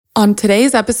On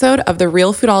today's episode of the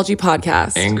Real Foodology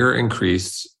podcast, anger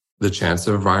increased the chance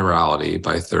of virality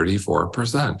by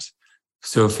 34%.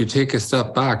 So if you take a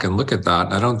step back and look at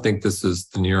that, I don't think this is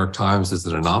the New York Times is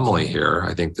an anomaly here.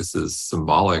 I think this is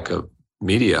symbolic of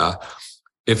media.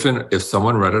 If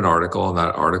someone read an article and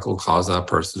that article caused that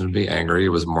person to be angry, it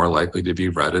was more likely to be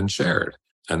read and shared.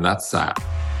 And that's sad.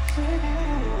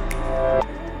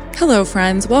 Hello,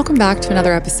 friends. Welcome back to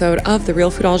another episode of the Real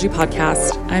Foodology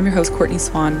podcast. I'm your host, Courtney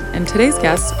Swan, and today's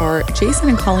guests are Jason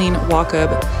and Colleen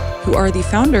Wachob, who are the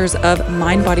founders of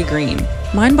Mind Body Green.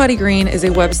 Mind Body Green is a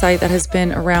website that has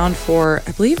been around for,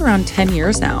 I believe, around 10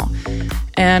 years now.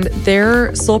 And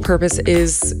their sole purpose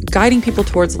is guiding people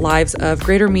towards lives of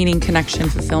greater meaning, connection,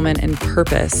 fulfillment, and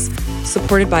purpose,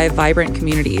 supported by a vibrant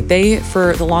community. They,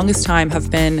 for the longest time,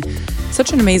 have been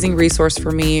such an amazing resource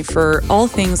for me for all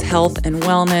things health and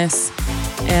wellness,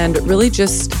 and really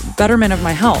just betterment of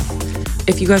my health.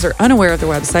 If you guys are unaware of their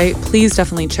website, please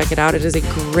definitely check it out. It is a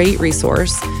great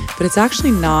resource, but it's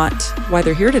actually not why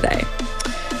they're here today.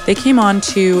 They came on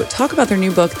to talk about their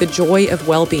new book, The Joy of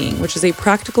Wellbeing, which is a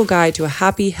practical guide to a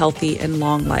happy, healthy, and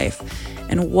long life.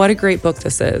 And what a great book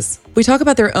this is. We talk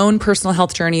about their own personal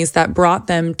health journeys that brought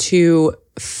them to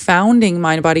founding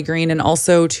Mind Body Green and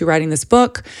also to writing this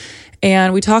book.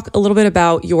 And we talk a little bit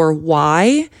about your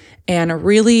why and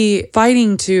really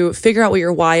fighting to figure out what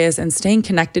your why is and staying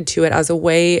connected to it as a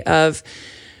way of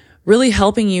really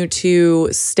helping you to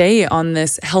stay on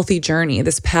this healthy journey,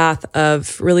 this path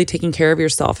of really taking care of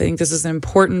yourself. I think this is an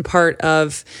important part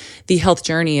of the health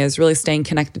journey, is really staying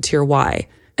connected to your why.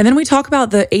 And then we talk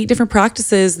about the 8 different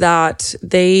practices that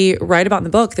they write about in the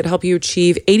book that help you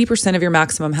achieve 80% of your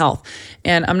maximum health.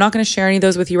 And I'm not going to share any of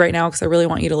those with you right now because I really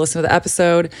want you to listen to the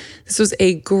episode. This was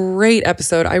a great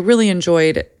episode. I really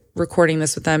enjoyed recording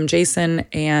this with them. Jason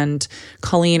and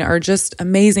Colleen are just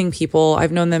amazing people.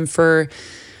 I've known them for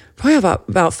probably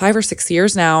about 5 or 6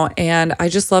 years now, and I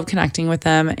just love connecting with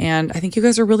them. And I think you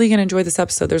guys are really going to enjoy this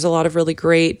episode. There's a lot of really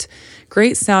great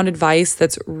sound advice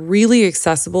that's really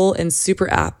accessible and super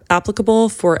applicable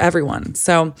for everyone.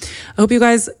 So I hope you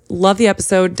guys love the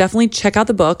episode. Definitely check out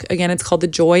the book. Again, it's called The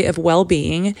Joy of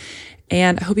Wellbeing,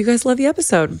 and I hope you guys love the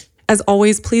episode. As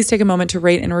always, please take a moment to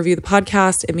rate and review the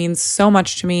podcast. It means so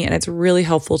much to me, and it's really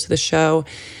helpful to the show.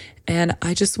 And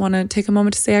I just want to take a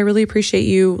moment to say I really appreciate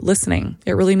you listening.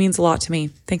 It really means a lot to me.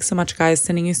 Thanks so much, guys.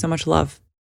 Sending you so much love.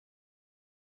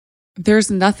 There's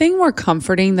nothing more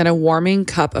comforting than a warming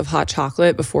cup of hot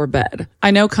chocolate before bed. I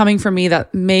know, coming from me,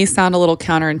 that may sound a little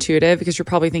counterintuitive because you're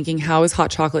probably thinking, how is hot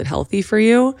chocolate healthy for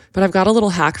you? But I've got a little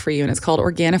hack for you, and it's called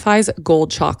Organifi's Gold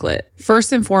Chocolate.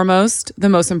 First and foremost, the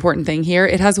most important thing here,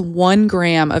 it has 1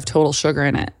 gram of total sugar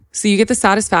in it. So you get the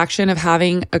satisfaction of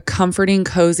having a comforting,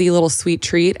 cozy little sweet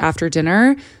treat after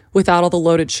dinner without all the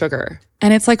loaded sugar.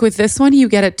 And it's like with this one, you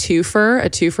get a two for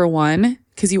one,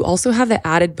 because you also have the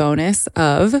added bonus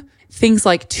of things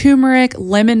like turmeric,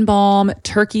 lemon balm,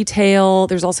 turkey tail.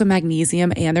 There's also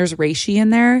magnesium, and there's reishi in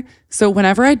there. So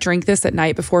whenever I drink this at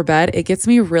night before bed, it gets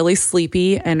me really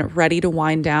sleepy and ready to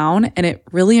wind down, and it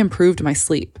really improved my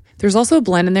sleep. There's also a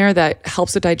blend in there that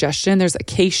helps with digestion. There's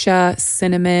acacia,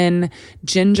 cinnamon,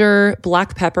 ginger,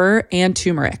 black pepper, and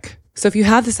turmeric. So if you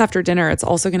have this after dinner, it's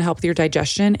also going to help with your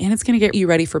digestion, and it's going to get you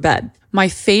ready for bed. My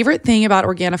favorite thing about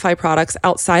Organifi products,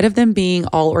 outside of them being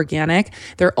all organic,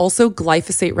 they're also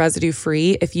glyphosate residue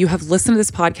free. If you have listened to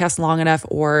this podcast long enough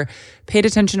or paid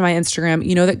attention to my Instagram,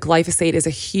 you know that glyphosate is a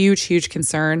huge, huge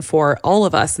concern for all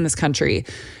of us in this country.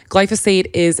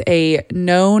 Glyphosate is a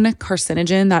known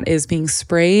carcinogen that is being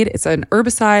sprayed. It's an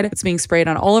herbicide that's being sprayed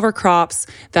on all of our crops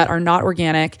that are not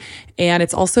organic. And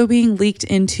it's also being leaked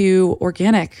into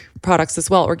organic products as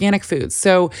well, organic foods.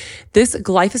 So this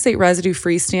glyphosate residue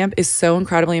free stamp is so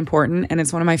incredibly important. And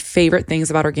it's one of my favorite things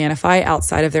about Organifi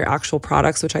outside of their actual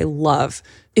products, which I love.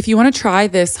 If you want to try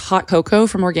this hot cocoa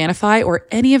from Organifi or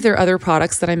any of their other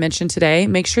products that I mentioned today,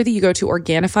 make sure that you go to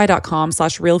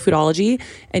Organifi.com/realfoodology,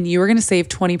 and you are going to save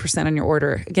 20% on your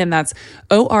order. Again, that's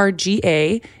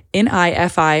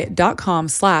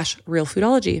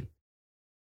ORGANIFI.com/realfoodology.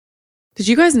 Did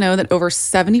you guys know that over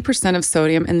 70% of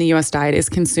sodium in the US diet is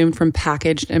consumed from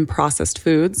packaged and processed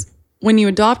foods? When you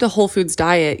adopt a whole foods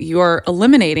diet, you are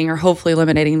eliminating, or hopefully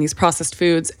eliminating, these processed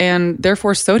foods and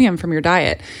therefore sodium from your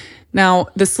diet. Now,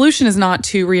 the solution is not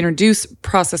to reintroduce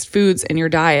processed foods in your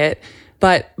diet,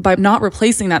 but by not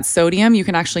replacing that sodium, you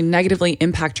can actually negatively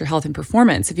impact your health and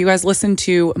performance. If you guys listened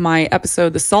to my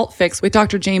episode, The Salt Fix with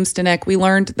Dr. James Dinick, we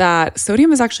learned that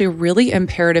sodium is actually a really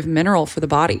imperative mineral for the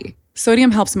body.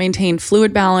 Sodium helps maintain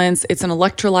fluid balance. It's an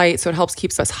electrolyte, so it helps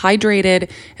keeps us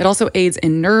hydrated. It also aids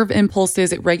in nerve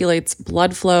impulses. It regulates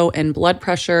blood flow and blood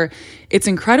pressure. It's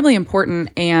incredibly important.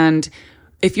 And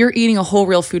if you're eating a whole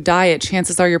real food diet,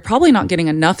 chances are you're probably not getting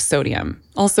enough sodium.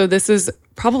 Also, this is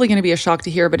probably going to be a shock to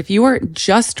hear, but if you are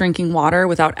just drinking water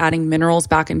without adding minerals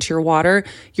back into your water,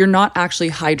 you're not actually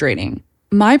hydrating.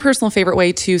 My personal favorite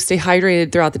way to stay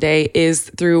hydrated throughout the day is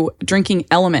through drinking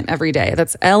Element every day.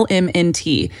 That's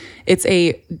LMNT. It's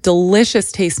a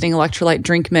delicious tasting electrolyte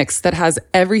drink mix that has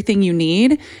everything you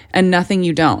need and nothing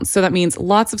you don't. So that means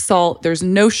lots of salt. There's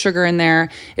no sugar in there.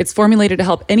 It's formulated to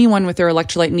help anyone with their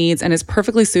electrolyte needs and is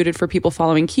perfectly suited for people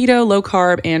following keto, low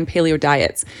carb, and paleo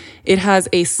diets. It has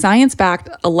a science-backed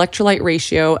electrolyte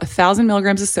ratio, 1,000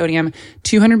 milligrams of sodium,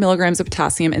 200 milligrams of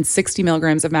potassium, and 60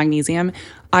 milligrams of magnesium.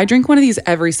 I drink one of these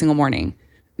every single morning.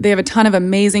 They have a ton of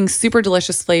amazing, super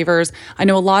delicious flavors. I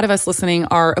know a lot of us listening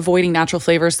are avoiding natural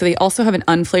flavors, so they also have an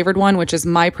unflavored one, which is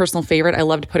my personal favorite. I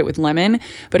love to put it with lemon.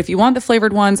 But if you want the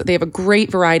flavored ones, they have a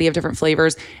great variety of different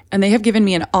flavors, and they have given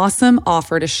me an awesome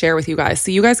offer to share with you guys.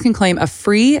 So you guys can claim a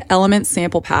free Element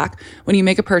sample pack when you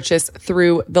make a purchase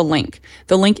through the link.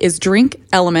 The link is Drink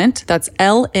Element. That's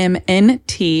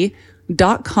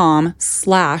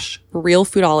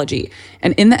LMNT.com/realfoodology.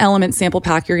 And in the Element sample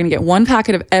pack, you're going to get one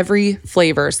packet of every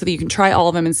flavor so that you can try all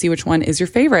of them and see which one is your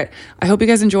favorite. I hope you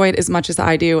guys enjoy it as much as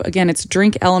I do. Again, it's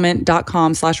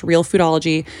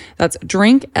drinkelement.com/realfoodology. That's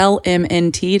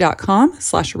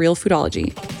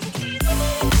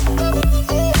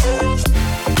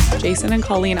drinklmnt.com/realfoodology. Jason and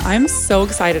Colleen, I'm so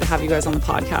excited to have you guys on the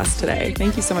podcast today.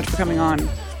 Thank you so much for coming on.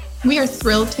 We are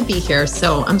thrilled to be here.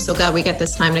 So I'm so glad we get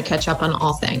this time to catch up on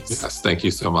all things. Yes, thank you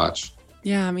so much.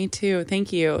 Yeah, me too.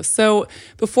 Thank you. So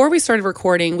before we started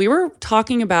recording, we were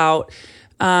talking about,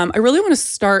 I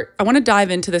want to dive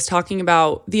into this talking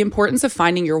about the importance of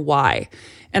finding your why.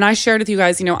 And I shared with you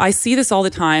guys, I see this all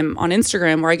the time on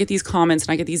Instagram where I get these comments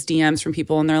and I get these DMs from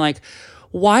people and they're like,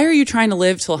 why are you trying to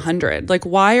live till 100? Like,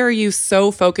 why are you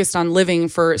so focused on living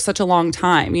for such a long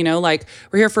time? Like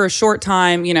we're here for a short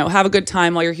time, have a good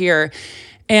time while you're here.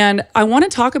 And I want to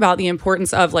talk about the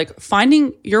importance of like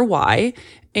finding your why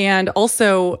and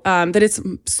also that it's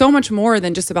so much more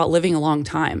than just about living a long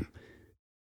time.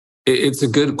 It's a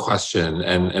good question.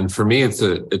 And for me, it's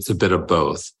a bit of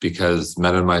both because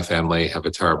men in my family have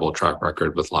a terrible track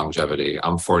record with longevity.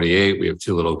 I'm 48. We have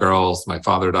 2 little girls. My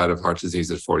father died of heart disease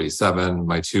at 47.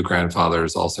 My 2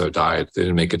 grandfathers also died. They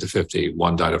didn't make it to 50.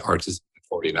 One died of heart disease at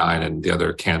 49 and the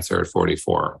other cancer at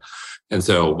 44. And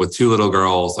so with 2 little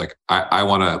girls, like I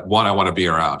want to be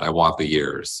around. I want the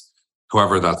years.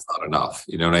 However, that's not enough,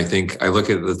 and I think I look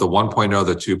at the 1.0,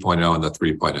 the 2.0, and the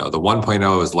 3.0. The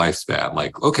 1.0 is lifespan.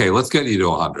 Like, okay, let's get you to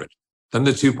 100. Then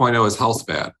the 2.0 is health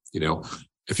span.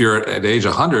 If you're at age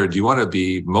 100, you want to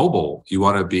be mobile. You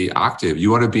want to be active.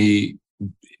 You want to be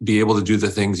able to do the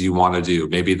things you want to do.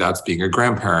 Maybe that's being a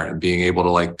grandparent and being able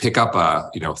to like pick up a,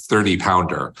 30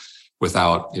 pounder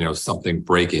without, something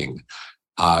breaking.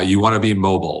 You want to be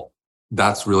mobile.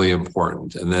 That's really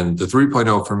important. And then the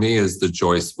 3.0 for me is the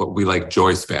what we like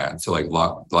joy span. So like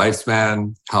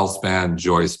lifespan, health span,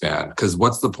 joy span. Because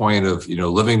what's the point of,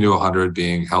 living to 100,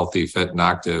 being healthy, fit, and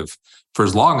active for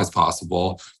as long as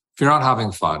possible if you're not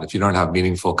having fun, if you don't have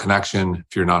meaningful connection,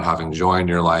 if you're not having joy in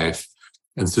your life.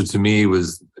 And so to me,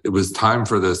 it was time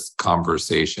for this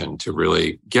conversation to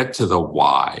really get to the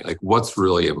why, like what's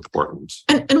really important.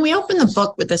 And we open the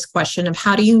book with this question of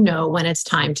how do you know when it's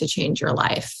time to change your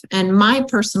life? And my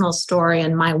personal story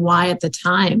and my why at the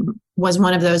time was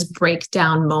one of those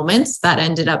breakdown moments that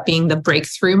ended up being the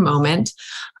breakthrough moment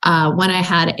when I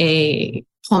had a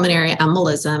pulmonary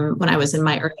embolism when I was in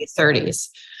my early 30s.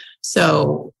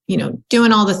 So,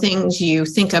 doing all the things you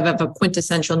think of a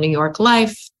quintessential New York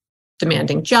life,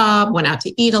 demanding job, went out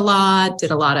to eat a lot,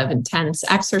 did a lot of intense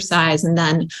exercise. And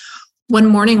then one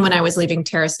morning when I was leaving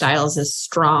Tara Stiles'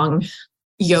 strong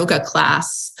yoga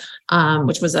class,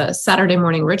 which was a Saturday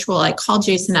morning ritual, I called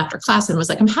Jason after class and was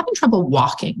like, I'm having trouble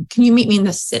walking. Can you meet me in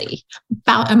the city?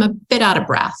 I'm a bit out of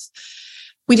breath.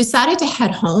 We decided to head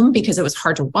home because it was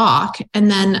hard to walk. And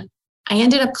then I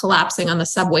ended up collapsing on the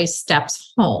subway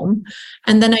steps home.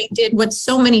 And then I did what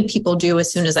so many people do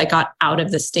as soon as I got out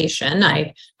of the station.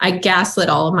 I gaslit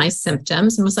all of my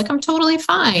symptoms and was like, I'm totally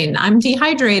fine. I'm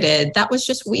dehydrated. That was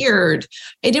just weird.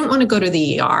 I didn't want to go to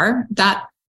the ER. That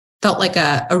felt like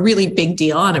a really big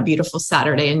deal on a beautiful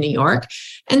Saturday in New York.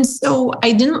 And so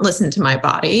I didn't listen to my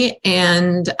body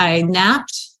and I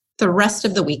napped the rest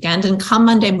of the weekend. And come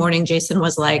Monday morning, Jason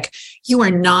was like, you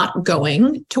are not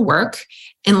going to work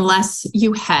unless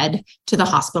you head to the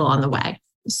hospital on the way.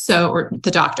 Or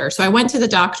the doctor. So I went to the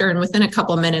doctor and within a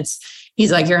couple of minutes,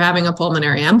 He's like, you're having a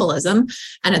pulmonary embolism.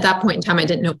 And at that point in time, I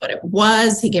didn't know what it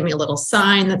was. He gave me a little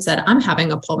sign that said, I'm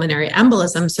having a pulmonary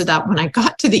embolism, so that when I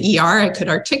got to the ER, I could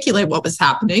articulate what was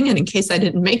happening. And in case I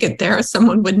didn't make it there,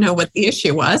 someone would know what the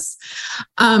issue was.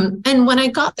 And when I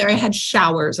got there, I had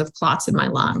showers of clots in my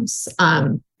lungs.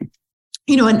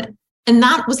 And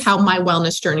that was how my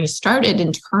wellness journey started,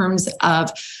 in terms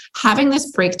of having this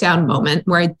breakdown moment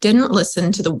where I didn't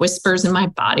listen to the whispers in my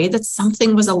body that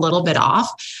something was a little bit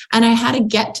off. And I had to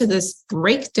get to this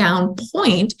breakdown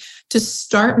point to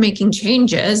start making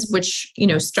changes, which,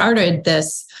 started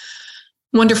this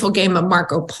wonderful game of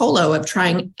Marco Polo, of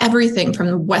trying everything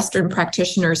from Western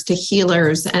practitioners to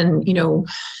healers and,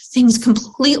 things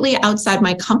completely outside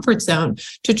my comfort zone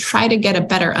to try to get a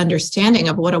better understanding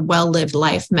of what a well-lived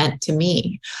life meant to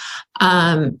me.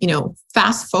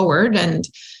 Fast forward, and,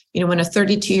 when a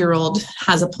 32-year-old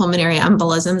has a pulmonary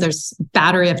embolism, there's a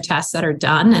battery of tests that are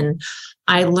done. And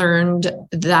I learned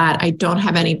that I don't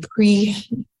have any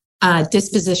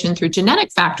predisposition through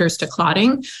genetic factors to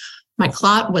clotting. My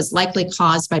clot was likely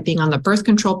caused by being on the birth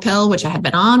control pill, which I had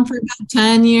been on for about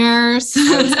 10 years.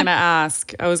 I was going to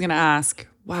ask.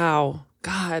 Wow.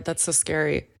 God, that's so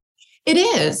scary. It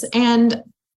is. And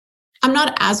I'm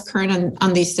not as current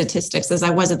on these statistics as I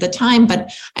was at the time,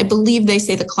 but I believe they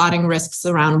say the clotting risk's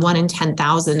around 1 in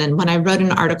 10,000. And when I wrote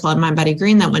an article on Mind Body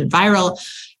Green that went viral,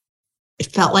 it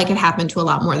felt like it happened to a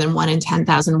lot more than 1 in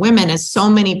 10,000 women, as so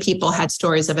many people had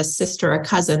stories of a sister, a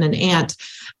cousin, an aunt,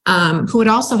 who had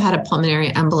also had a pulmonary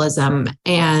embolism,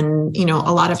 and,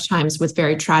 a lot of times with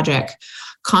very tragic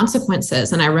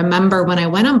consequences. And I remember when I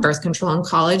went on birth control in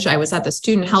college, I was at the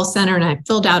student health center and I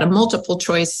filled out a multiple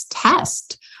choice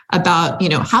test about,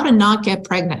 how to not get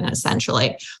pregnant,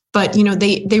 essentially. But,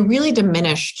 they really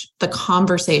diminished the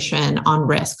conversation on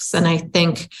risks. And I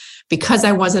think because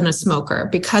I wasn't a smoker,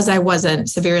 because I wasn't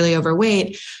severely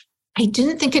overweight, I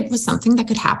didn't think it was something that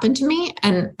could happen to me.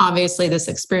 And obviously this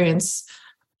experience,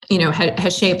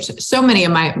 has shaped so many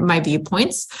of my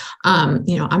viewpoints. I'm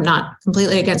not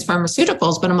completely against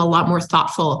pharmaceuticals, but I'm a lot more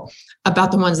thoughtful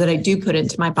about the ones that I do put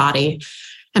into my body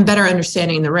and better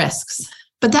understanding the risks.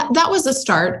 But that was the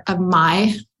start of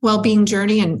my well-being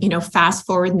journey. And, fast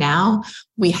forward now,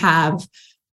 we have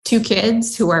 2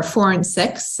 kids who are 4 and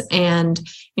 6. And,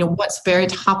 what's very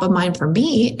top of mind for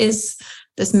me is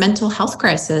this mental health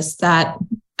crisis that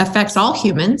affects all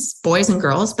humans, boys and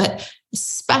girls, but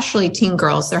especially teen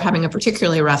girls. They're having a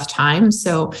particularly rough time.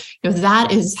 So,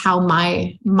 that is how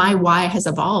my why has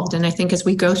evolved. And I think as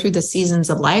we go through the seasons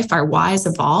of life, our why has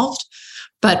evolved.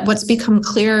 But what's become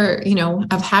clear,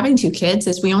 of having 2 kids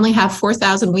is we only have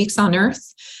 4,000 weeks on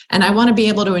earth. And I want to be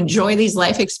able to enjoy these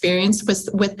life experiences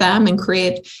with them and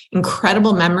create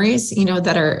incredible memories,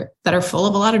 that are full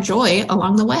of a lot of joy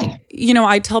along the way.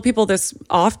 I tell people this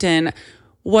often.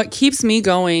 What keeps me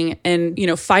going and,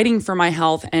 fighting for my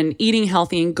health and eating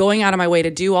healthy and going out of my way to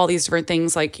do all these different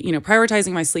things, like,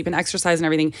 prioritizing my sleep and exercise and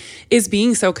everything, is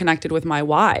being so connected with my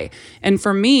why. And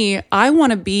for me, I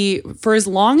want to be, for as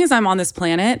long as I'm on this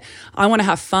planet, I want to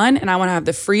have fun and I want to have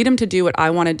the freedom to do what I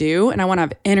want to do. And I want to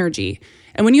have energy.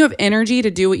 And when you have energy to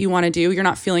do what you want to do, you're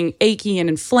not feeling achy and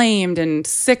inflamed and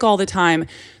sick all the time.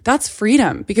 That's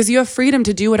freedom, because you have freedom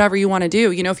to do whatever you want to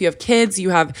do. If you have kids,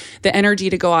 you have the energy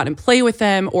to go out and play with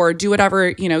them or do whatever,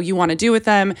 you want to do with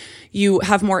them. You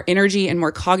have more energy and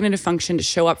more cognitive function to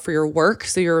show up for your work.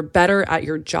 So you're better at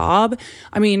your job.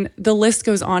 I mean, the list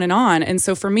goes on and on. And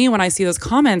so for me, when I see those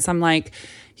comments, I'm like,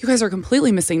 you guys are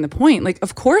completely missing the point. Like,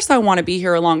 of course I want to be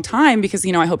here a long time because,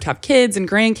 I hope to have kids and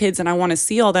grandkids and I want to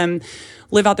see all them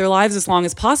live out their lives as long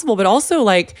as possible. But also,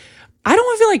 like, I don't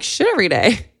want to feel like shit every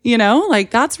day, like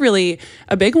that's really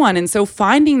a big one. And so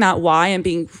finding that why and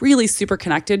being really super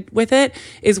connected with it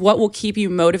is what will keep you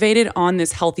motivated on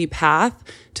this healthy path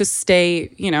to stay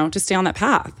on that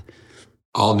path.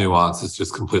 All nuance is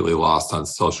just completely lost on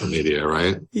social media,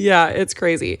 right? Yeah, it's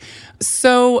crazy.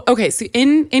 So, okay, so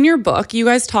in your book, you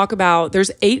guys talk about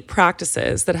there's 8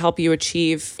 practices that help you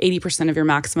achieve 80% of your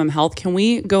maximum health. Can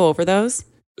we go over those?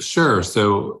 Sure.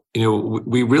 So,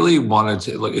 we really wanted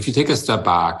to, if you take a step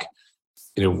back,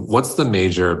 what's the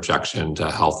major objection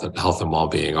to health and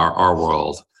well-being, our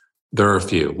world? There are a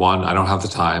few. 1, I don't have the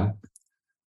time.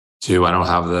 2, I don't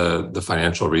have the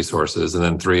financial resources. And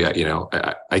then 3,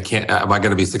 I can't, am I going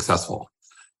to be successful?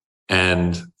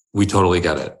 And we totally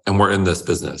get it. And we're in this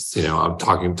business. I'm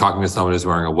talking to someone who's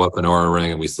wearing a Whoop and Oura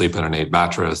ring and we sleep in an 8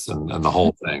 mattress and the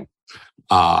whole thing.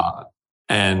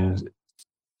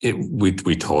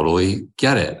 We totally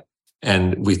get it.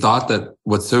 And we thought that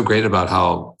what's so great about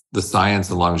how the science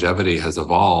and longevity has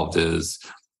evolved is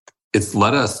it's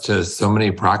led us to so many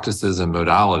practices and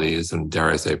modalities and, dare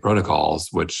I say, protocols,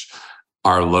 which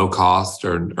are low cost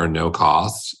or no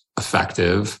cost,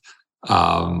 effective,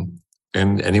 and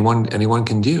anyone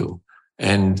can do.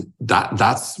 And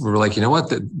that's we're like, you know what?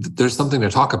 There's something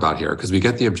to talk about here, because we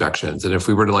get the objections. And if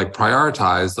we were to like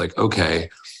prioritize, like,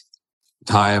 okay,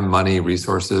 time, money,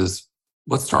 resources,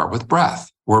 let's start with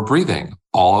breath. We're breathing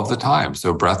all of the time.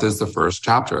 So breath is the first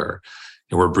chapter.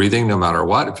 And we're breathing no matter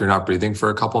what. If you're not breathing for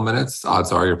a couple minutes,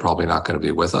 odds are you're probably not going to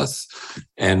be with us.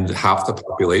 And half the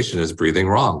population is breathing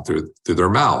wrong through their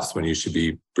mouths when you should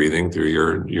be breathing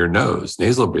through your nose,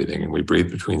 nasal breathing. And we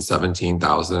breathe between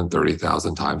 17,000 and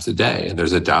 30,000 times a day. And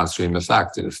there's a downstream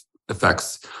effect. It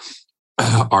affects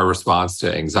our response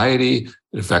to anxiety.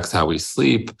 It affects how we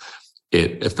sleep.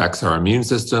 It affects our immune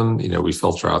system. We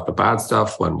filter out the bad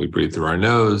stuff when we breathe through our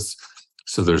nose.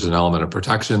 So there's an element of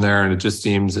protection there. And it just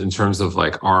seems, in terms of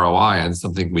like ROI and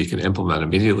something we can implement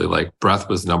immediately, like breath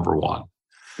was number one.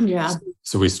 Yeah.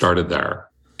 So we started there.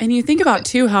 And you think about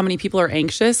too, how many people are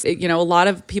anxious. A lot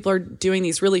of people are doing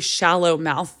these really shallow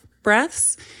mouth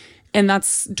breaths, and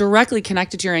that's directly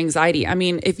connected to your anxiety. I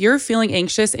mean, if you're feeling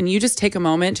anxious and you just take a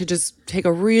moment to just take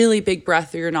a really big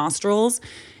breath through your nostrils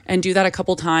and do that a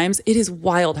couple times, it is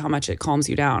wild how much it calms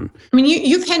you down. I mean,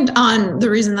 you've hit on the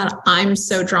reason that I'm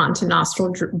so drawn to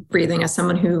nostril breathing as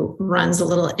someone who runs a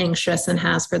little anxious and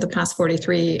has for the past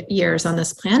 43 years on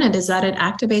this planet, is that it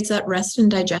activates that rest and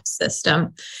digest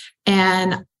system.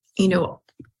 And,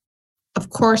 of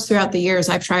course, throughout the years,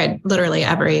 I've tried literally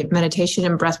every meditation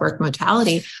and breathwork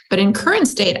modality, but in current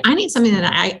state, I need something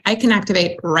that I can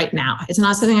activate right now. It's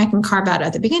not something I can carve out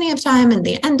at the beginning of time and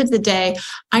the end of the day.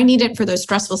 I need it for those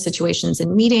stressful situations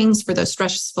in meetings, for those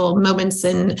stressful moments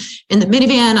in the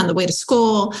minivan on the way to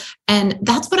school. And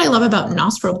that's what I love about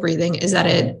nostril breathing, is that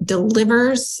it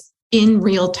delivers in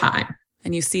real time.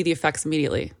 And you see the effects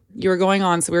immediately. You were going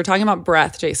on. So we were talking about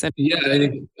breath, Jason. Yeah,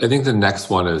 I think the next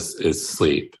one is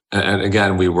sleep. And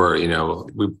again, we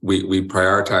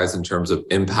prioritize in terms of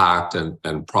impact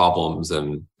and problems.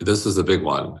 And this is a big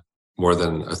one. More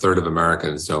than a third of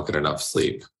Americans don't get enough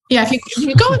sleep. Yeah, if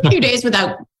you go a few days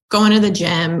without going to the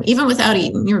gym, even without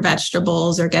eating your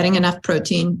vegetables or getting enough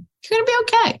protein, you're going to be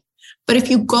okay. But if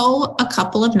you go a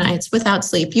couple of nights without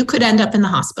sleep, you could end up in the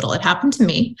hospital. It happened to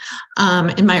me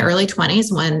in my early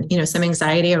 20s when, some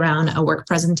anxiety around a work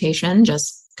presentation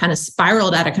just kind of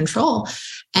spiraled out of control.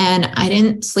 And I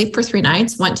didn't sleep for 3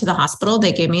 nights, went to the hospital.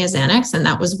 They gave me a Xanax. And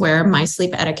that was where my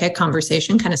sleep etiquette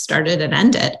conversation kind of started and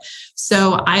ended.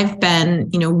 So I've been,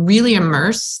 really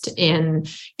immersed in,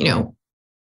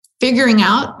 figuring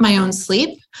out my own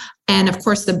sleep. And of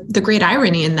course, the great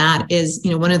irony in that is,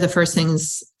 one of the first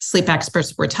things sleep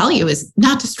experts will tell you is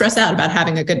not to stress out about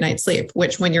having a good night's sleep,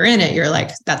 which when you're in it, you're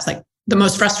like, that's like the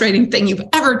most frustrating thing you've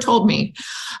ever told me.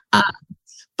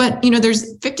 But,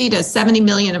 there's 50 to 70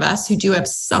 million of us who do have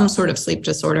some sort of sleep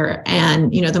disorder.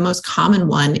 And, the most common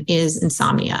one is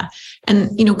insomnia.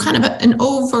 And, kind of an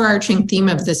overarching theme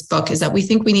of this book is that we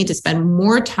think we need to spend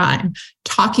more time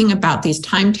talking about these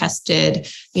time-tested,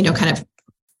 kind of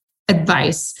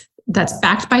advice that's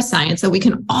backed by science that we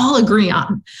can all agree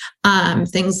on.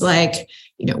 Things like,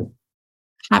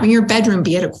 having your bedroom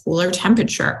be at a cooler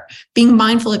temperature, being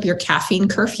mindful of your caffeine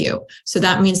curfew. So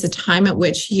that means the time at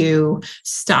which you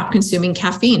stop consuming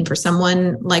caffeine. For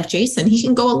someone like Jason, he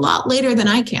can go a lot later than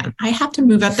I can. I have to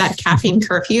move up that caffeine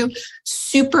curfew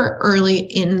super early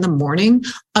in the morning.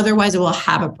 Otherwise, it will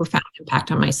have a profound impact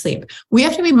on my sleep. We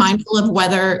have to be mindful of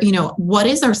whether, what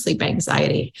is our sleep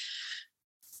anxiety?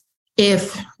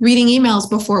 If reading emails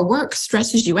before work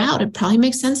stresses you out, it probably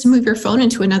makes sense to move your phone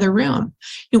into another room.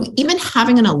 Even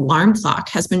having an alarm clock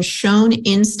has been shown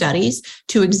in studies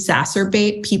to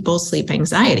exacerbate people's sleep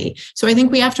anxiety. So I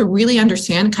think we have to really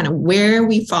understand kind of where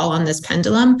we fall on this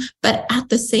pendulum, but at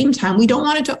the same time, we don't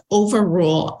want it to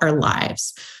overrule our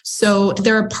lives. So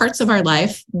there are parts of our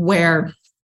life where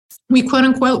we quote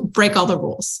unquote break all the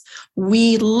rules.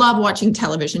 We love watching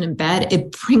television in bed.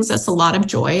 It brings us a lot of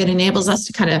joy. It enables us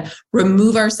to kind of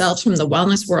remove ourselves from the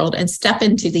wellness world and step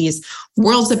into these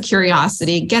worlds of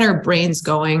curiosity, get our brains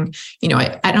going.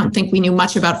 I don't think we knew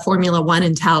much about Formula One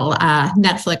until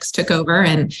Netflix took over.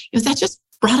 And that just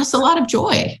brought us a lot of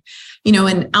joy.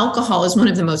 And alcohol is one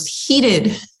of the most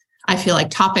heated, I feel like,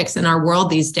 topics in our world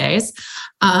these days,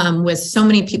 with so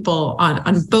many people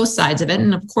on both sides of it.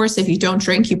 And of course, if you don't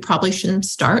drink, you probably shouldn't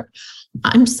start.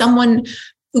 I'm someone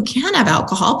who can have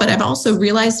alcohol, but I've also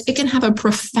realized it can have a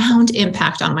profound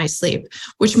impact on my sleep,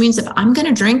 which means if I'm going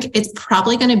to drink, it's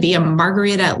probably going to be a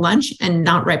margarita at lunch and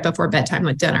not right before bedtime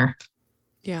with dinner.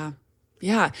 Yeah.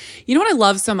 Yeah. You know what I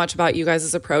love so much about you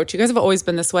guys' approach? You guys have always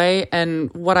been this way.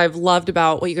 And what I've loved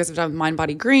about what you guys have done with Mind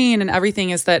Body Green and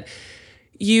everything is that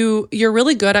you're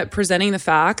really good at presenting the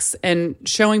facts and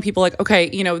showing people like, okay,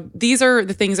 these are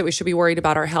the things that we should be worried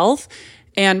about our health,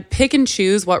 and pick and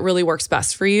choose what really works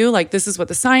best for you. Like, this is what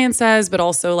the science says, but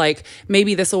also like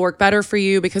maybe this will work better for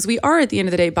you, because we are at the end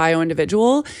of the day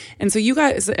bio-individual. And so you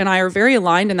guys and I are very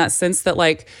aligned in that sense that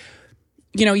like,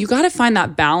 you got to find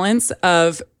that balance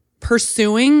of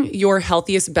pursuing your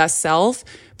healthiest, best self.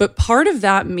 But part of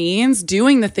that means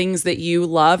doing the things that you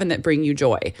love and that bring you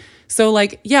joy. So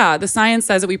like, yeah, the science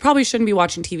says that we probably shouldn't be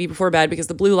watching TV before bed because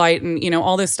the blue light and,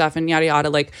 all this stuff and yada, yada.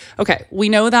 Like, okay, we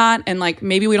know that. And like,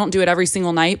 maybe we don't do it every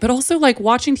single night, but also like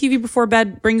watching TV before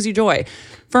bed brings you joy.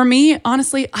 For me,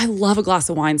 honestly, I love a glass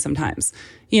of wine sometimes,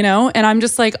 and I'm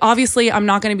just like, obviously I'm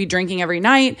not going to be drinking every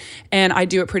night and I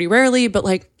do it pretty rarely, but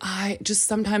like, I just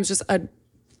sometimes just a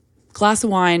glass of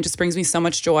wine just brings me so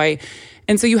much joy.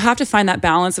 And so you have to find that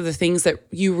balance of the things that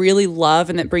you really love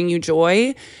and that bring you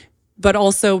joy, but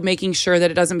also making sure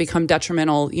that it doesn't become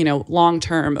detrimental,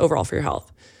 long-term overall for your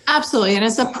health. Absolutely. And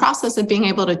it's a process of being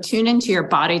able to tune into your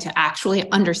body to actually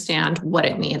understand what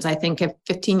it needs. I think if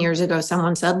 15 years ago,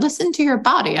 someone said, listen to your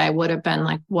body, I would have been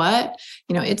like, what?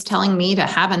 It's telling me to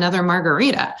have another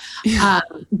margarita. Yeah.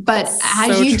 But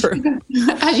as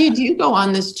you do go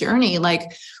on this journey,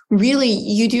 like, really,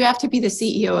 you do have to be the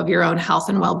CEO of your own health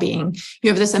and well-being. You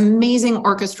have this amazing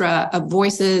orchestra of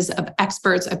voices, of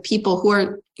experts, of people who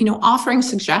are, offering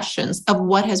suggestions of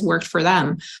what has worked for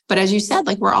them. But as you said,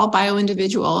 like, we're all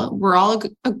bio-individual, we're all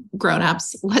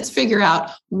grown-ups. Let's figure out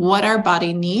what our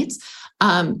body needs,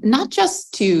 not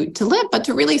just to live, but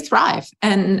to really thrive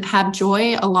and have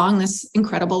joy along this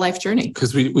incredible life journey.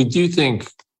 Because we do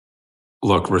think,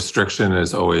 look, restriction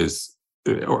is always,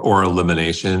 or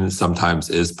elimination sometimes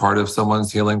is part of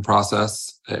someone's healing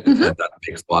process. And that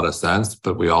makes a lot of sense.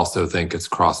 But we also think it's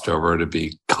crossed over to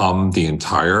become the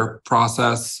entire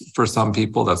process for some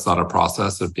people. That's not a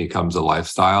process. It becomes a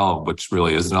lifestyle, which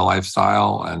really isn't a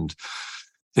lifestyle. And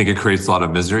I think it creates a lot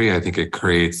of misery. I think it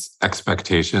creates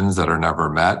expectations that are never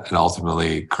met and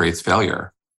ultimately creates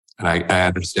failure. And I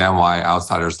understand why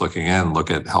outsiders looking in look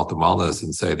at health and wellness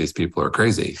and say, these people are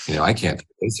crazy. I can't do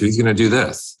this. Who's going to do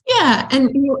this? Yeah.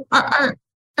 And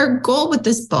our goal with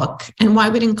this book, and why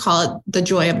we didn't call it The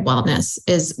Joy of Wellness,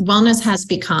 is wellness has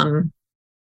become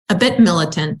a bit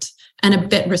militant and a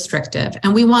bit restrictive.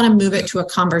 And we want to move it to a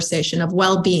conversation of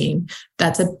well-being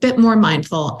that's a bit more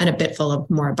mindful and a bit full of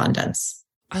more abundance.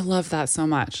 I love that so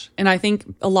much. And I think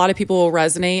a lot of people will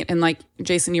resonate. And like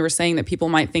Jason, you were saying that people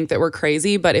might think that we're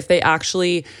crazy, but if they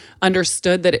actually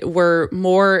understood that we're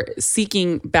more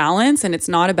seeking balance and it's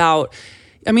not about,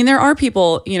 there are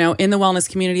people, in the wellness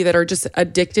community that are just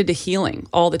addicted to healing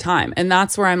all the time. And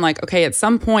that's where I'm like, okay, at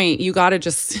some point you got to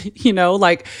just, you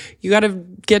got to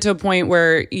get to a point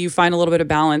where you find a little bit of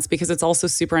balance, because it's also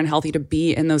super unhealthy to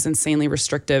be in those insanely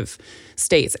restrictive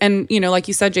states. And, like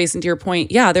you said, Jason, to your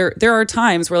point, yeah, there are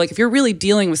times where like, if you're really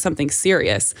dealing with something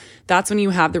serious, that's when you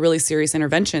have the really serious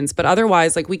interventions. But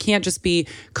otherwise, like, we can't just be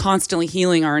constantly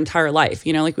healing our entire life.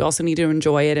 We also need to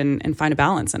enjoy it and find a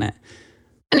balance in it.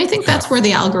 And I think that's where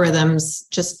the algorithms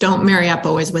just don't marry up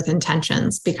always with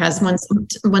intentions, because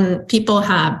when people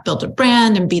have built a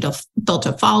brand and built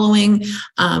a following,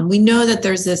 we know that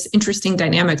there's this interesting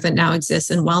dynamic that now exists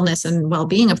in wellness and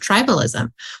well-being of tribalism,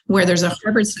 where there's a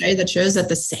Harvard study that shows that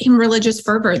the same religious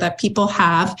fervor that people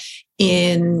have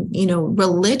in,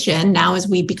 religion, now as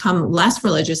we become less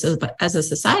religious as a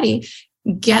society,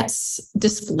 gets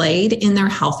displayed in their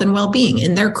health and well-being,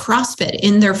 in their CrossFit,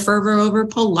 in their fervor over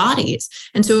Pilates.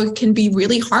 And so it can be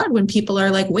really hard when people are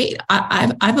like, wait,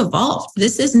 I've evolved.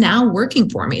 This is now working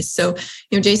for me. So,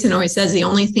 Jason always says the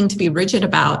only thing to be rigid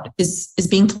about is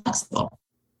being flexible.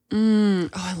 Oh,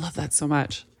 I love that so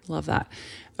much. Love that.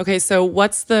 Okay. So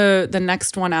what's the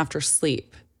next one after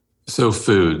sleep? So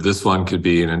food. This one could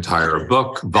be an entire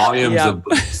book, volumes of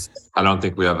books. I don't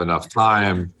think we have enough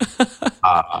time.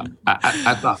 At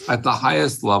the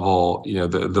highest level,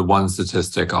 the one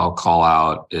statistic I'll call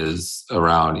out is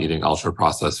around eating ultra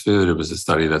processed food. It was a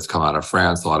study that's come out of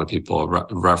France. A lot of people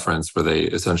reference where they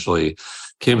essentially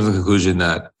came to the conclusion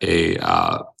that a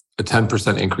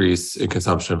 10% increase in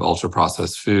consumption of ultra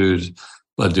processed food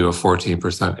led to a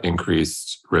 14%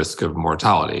 increased risk of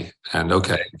mortality. And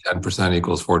okay, 10%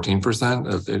 equals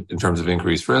 14% in terms of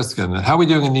increased risk. And how are we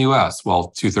doing in the US?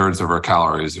 Well, 2/3 of our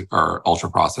calories are ultra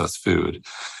processed food.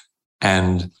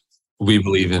 And we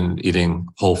believe in eating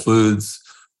whole foods.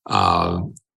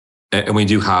 And we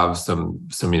do have some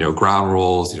ground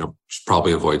rules,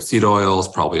 probably avoid seed oils,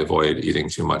 probably avoid eating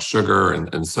too much sugar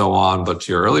and so on. But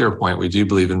to your earlier point, we do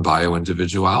believe in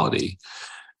bio-individuality.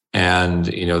 And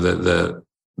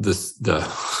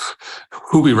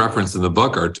who we reference in the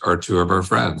book are two of our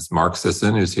friends. Mark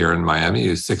Sisson, who's here in Miami,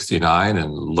 who's 69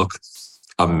 and looks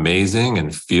amazing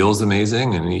and feels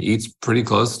amazing, and he eats pretty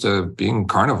close to being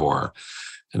carnivore.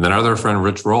 And then our other friend,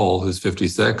 Rich Roll, who's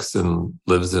 56 and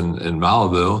lives in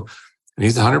Malibu, and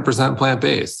he's 100%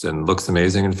 plant-based and looks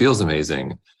amazing and feels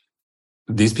amazing.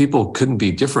 These people couldn't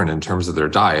be different in terms of their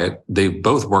diet. They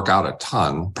both work out a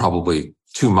ton, probably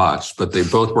too much, but they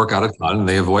both work out a ton and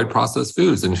they avoid processed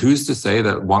foods. And who's to say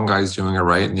that one guy's doing it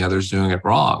right and the other's doing it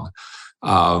wrong?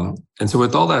 And so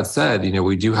with all that said,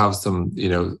 we do have some,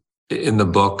 in the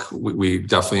book, we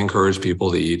definitely encourage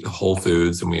people to eat whole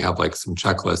foods, and we have like some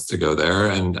checklists to go there.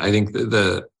 And I think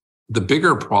the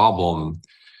bigger problem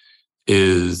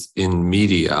is in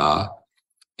media,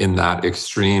 in that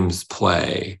extremes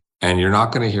play. And you're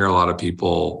not going to hear a lot of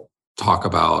people talk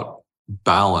about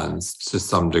balance to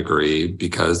some degree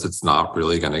because it's not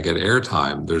really going to get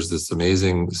airtime. There's this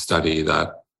amazing study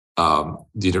that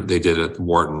they did at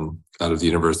Wharton out of the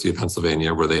University of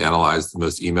Pennsylvania, where they analyzed the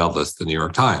most emailed list of the New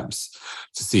York Times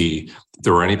to see if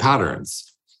there were any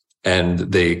patterns. And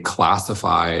they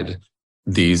classified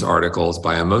these articles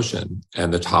by emotion.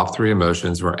 And the top 3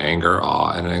 emotions were anger,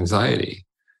 awe, and anxiety.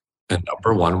 And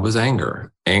number 1 was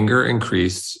anger. Anger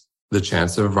increased the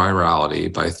chance of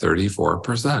virality by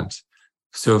 34%.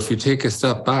 So if you take a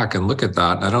step back and look at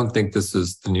that, and I don't think this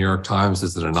is the New York Times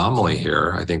is an anomaly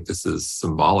here. I think this is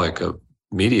symbolic of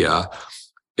media.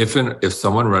 If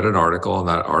someone read an article and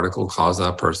that article caused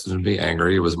that person to be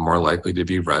angry, it was more likely to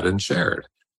be read and shared.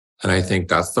 And I think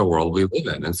that's the world we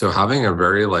live in. And so having a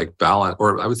very balanced,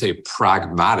 or I would say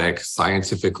pragmatic,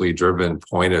 scientifically driven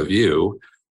point of view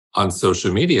on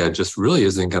social media just really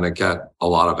isn't going to get a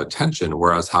lot of attention.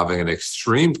 Whereas having an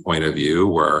extreme point of view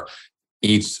where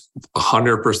eat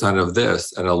 100% of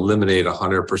this and eliminate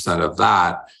 100% of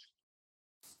that,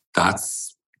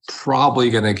 that's probably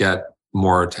going to get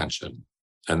more attention.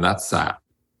 And that's sad.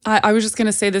 I was just going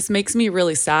to say, this makes me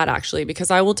really sad, actually,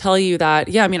 because I will tell you that,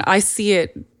 I see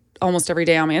it almost every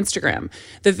day on my Instagram.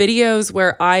 The videos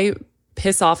where I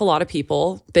piss off a lot of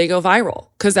people, they go viral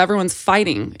because everyone's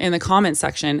fighting in the comment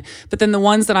section. But then the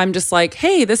ones that I'm just like,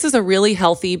 hey, this is a really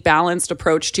healthy, balanced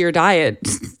approach to your diet,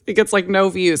 it gets no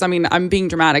views. I'm being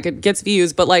dramatic. It gets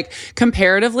views, but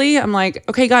comparatively, I'm like,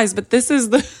 okay, guys, but this is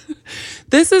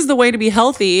the way to be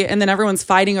healthy. And then everyone's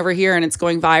fighting over here and it's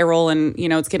going viral and,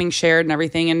 it's getting shared and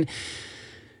everything. And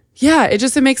yeah,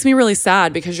 it makes me really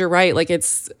sad because you're right.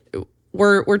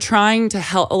 We're trying to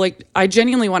help, I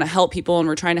genuinely want to help people and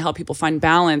we're trying to help people find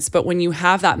balance. But when you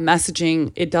have that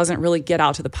messaging, it doesn't really get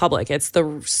out to the public. It's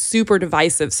the super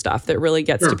divisive stuff that really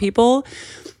gets to people.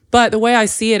 But the way I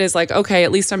see it is okay,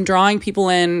 at least I'm drawing people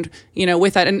in,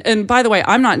 with that. And by the way,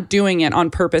 I'm not doing it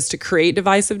on purpose to create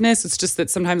divisiveness. It's just that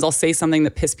sometimes I'll say something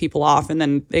that pisses people off and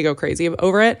then they go crazy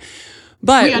over it.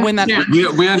 But when that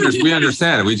we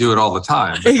understand it, we do it all the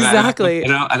time. Exactly,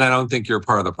 and I don't think you're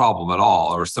part of the problem at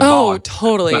all, or symbolic. Oh,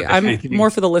 totally. I'm more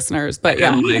for the listeners, but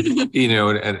yeah,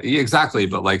 exactly.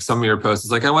 But some of your posts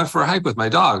is I went for a hike with my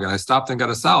dog and I stopped and got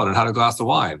a salad and had a glass of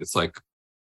wine. It's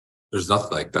there's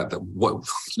nothing like that. What?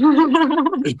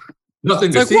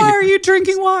 Nothing to see. Why are you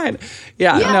drinking wine?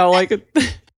 Yeah. No, and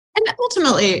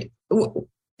ultimately,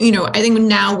 I think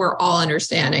now we're all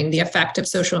understanding the effect of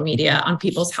social media on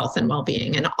people's health and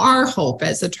well-being. And our hope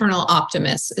as eternal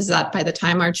optimists is that by the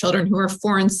time our children who are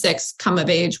 4 and 6 come of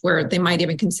age where they might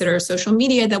even consider social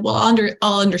media, that we'll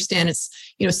all understand it's,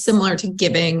 similar to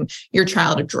giving your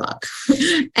child a drug.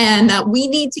 And that we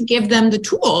need to give them the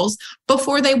tools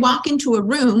before they walk into a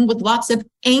room with lots of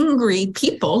angry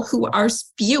people who are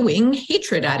spewing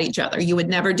hatred at each other. You would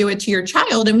never do it to your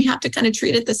child, and we have to kind of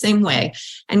treat it the same way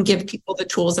and give people the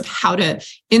tools of how to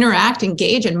interact,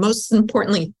 engage, and most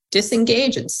importantly,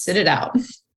 disengage and sit it out.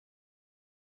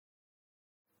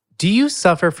 Do you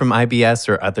suffer from IBS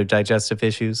or other digestive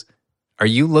issues? Are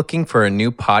you looking for a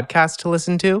new podcast to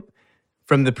listen to?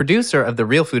 From the producer of the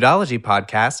Real Foodology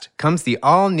podcast comes the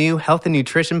all-new health and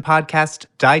nutrition podcast,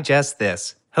 Digest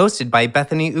This, hosted by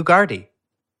Bethany Ugarte.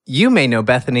 You may know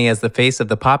Bethany as the face of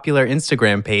the popular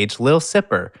Instagram page Lil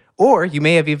Sipper, or you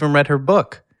may have even read her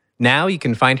book. Now you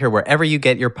can find her wherever you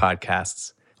get your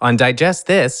podcasts. On Digest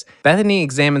This, Bethany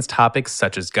examines topics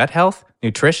such as gut health,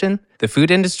 nutrition, the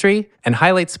food industry, and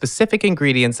highlights specific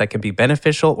ingredients that can be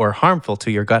beneficial or harmful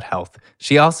to your gut health.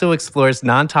 She also explores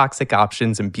non-toxic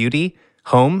options in beauty,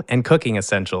 home, and cooking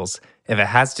essentials. If it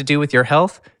has to do with your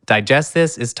health, Digest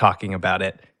This is talking about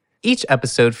it. Each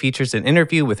episode features an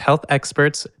interview with health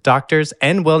experts, doctors,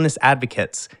 and wellness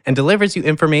advocates, and delivers you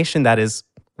information that is,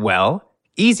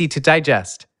 easy to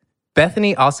digest.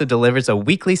 Bethany also delivers a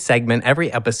weekly segment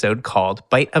every episode called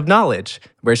Bite of Knowledge,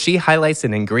 where she highlights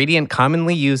an ingredient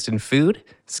commonly used in food,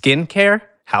 skincare,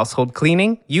 household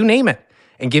cleaning, you name it,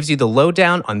 and gives you the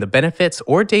lowdown on the benefits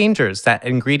or dangers that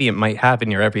ingredient might have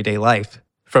in your everyday life.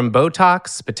 From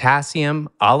Botox, potassium,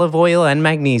 olive oil, and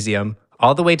magnesium,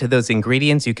 all the way to those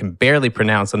ingredients you can barely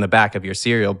pronounce on the back of your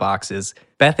cereal boxes,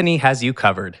 Bethany has you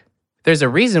covered. There's a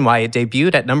reason why it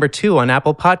debuted at number 2 on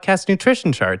Apple Podcast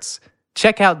nutrition charts.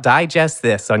 Check out Digest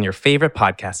This on your favorite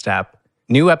podcast app.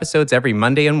 New episodes every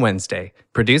Monday and Wednesday,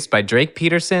 produced by Drake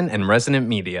Peterson and Resonant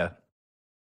Media.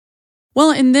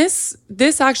 Well, and this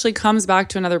actually comes back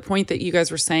to another point that you guys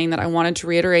were saying that I wanted to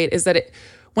reiterate, is that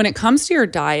when it comes to your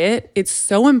diet, it's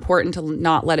so important to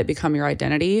not let it become your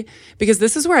identity, because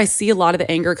this is where I see a lot of the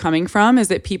anger coming from, is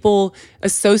that people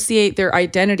associate their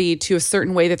identity to a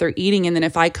certain way that they're eating. And then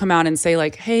if I come out and say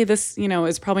like, hey, this,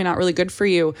 is probably not really good for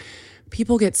you,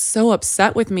 people get so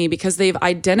upset with me because they've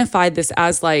identified this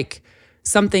as like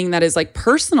something that is like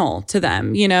personal to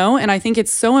them, And I think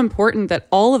it's so important that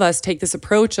all of us take this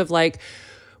approach of like,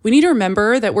 we need to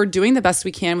remember that we're doing the best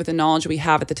we can with the knowledge we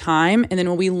have at the time. And then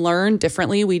when we learn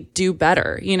differently, we do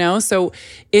better, So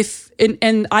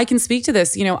and I can speak to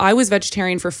this, I was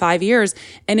vegetarian for 5 years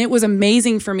and it was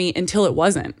amazing for me until it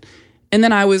wasn't. And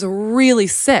then I was really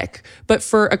sick. But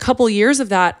for a couple years of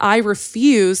that, I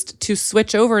refused to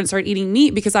switch over and start eating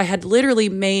meat because I had literally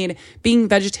made being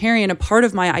vegetarian a part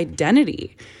of my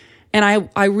identity. And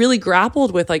I really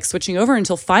grappled with like switching over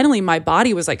until finally my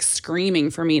body was like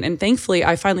screaming for meat. And thankfully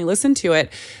I finally listened to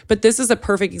it. But this is a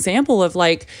perfect example of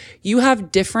like, you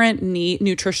have different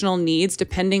nutritional needs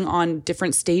depending on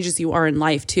different stages you are in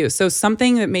life too. So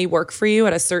something that may work for you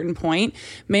at a certain point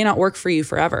may not work for you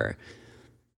forever.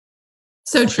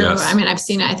 So true. Yes. I mean, I've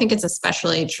seen it. I think it's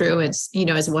especially true. It's,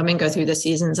 as women go through the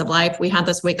seasons of life. We had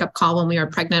this wake up call when we were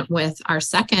pregnant with our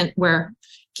second, where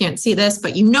can't see this,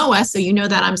 but us. So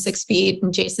that I'm 6 feet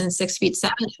and Jason's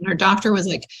 6'7". And our doctor was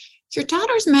like, your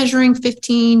daughter's measuring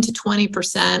 15 to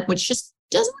 20%, which just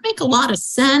doesn't make a lot of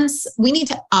sense. We need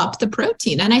to up the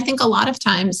protein. And I think a lot of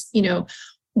times,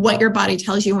 what your body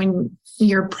tells you when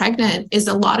you're pregnant is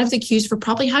a lot of the cues for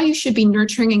probably how you should be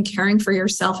nurturing and caring for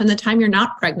yourself in the time you're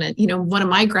not pregnant. One of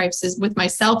my gripes is with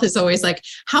myself is always like,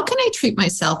 how can I treat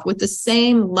myself with the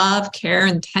same love, care,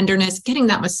 and tenderness, getting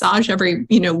that massage every,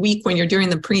 week when you're doing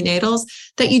the prenatals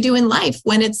that you do in life,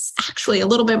 when it's actually a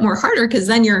little bit more harder because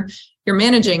then you're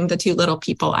managing the 2 little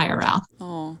people IRL.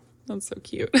 Oh, that's so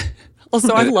cute.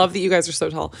 Also, I love that you guys are so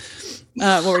tall.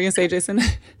 What were you gonna say, Jason?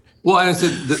 Well, I said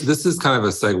this is kind of a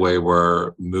segue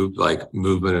where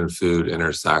movement and food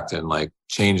intersect and like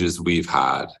changes we've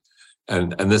had.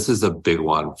 And this is a big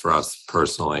one for us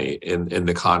personally in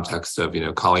the context of,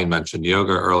 Colleen mentioned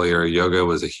yoga earlier. Yoga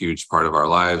was a huge part of our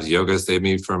lives. Yoga saved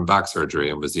me from back surgery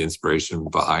and was the inspiration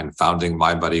behind founding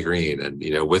Mind Body Green. And,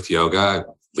 with yoga,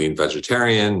 lean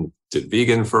vegetarian, did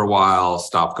vegan for a while,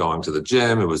 stopped going to the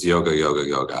gym. It was yoga, yoga,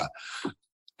 yoga.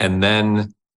 And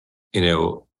then,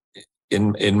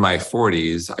 in my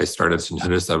 40s, I started to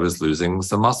notice I was losing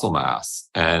some muscle mass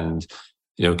and,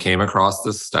 came across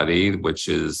this study, which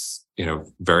is,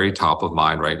 very top of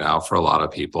mind right now for a lot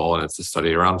of people. And it's a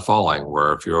study around falling,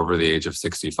 where if you're over the age of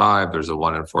 65, there's a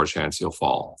 1 in 4 chance you'll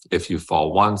fall. If you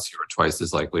fall once, you're twice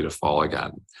as likely to fall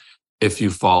again. If you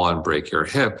fall and break your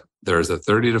hip, there's a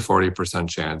 30 to 40%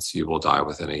 chance you will die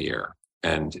within a year.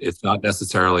 And it's not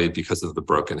necessarily because of the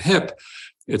broken hip.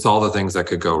 It's all the things that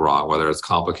could go wrong, whether it's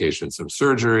complications from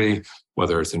surgery,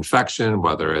 whether it's infection,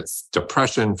 whether it's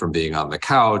depression from being on the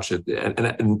couch.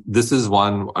 And this is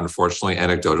one, unfortunately,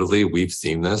 anecdotally, we've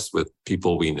seen this with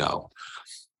people we know.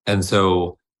 And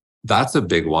so that's a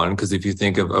big one, because if you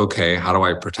think of, okay, how do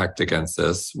I protect against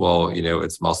this? Well,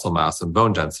 it's muscle mass and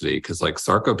bone density, because like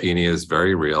sarcopenia is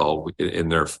very real. In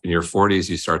your 40s,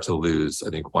 you start to lose, I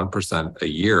think, 1% a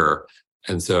year.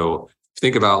 And so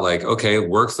think about like, okay,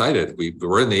 we're excited.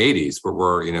 We're in the 80s, but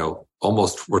we're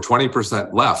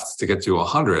 20% left to get to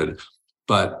 100.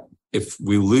 But if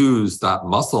we lose that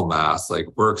muscle mass, like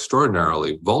we're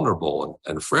extraordinarily vulnerable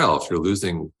and frail if you're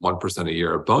losing 1% a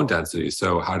year of bone density.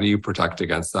 So how do you protect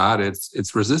against that?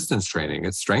 It's resistance training,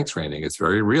 it's strength training, it's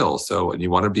very real. So, and you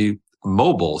want to be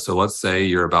mobile. So let's say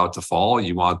you're about to fall,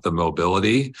 you want the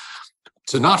mobility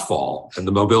to not fall, and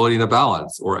the mobility and the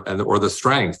balance, or the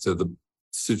strength to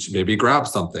maybe grab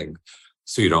something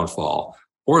so you don't fall,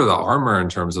 or the armor in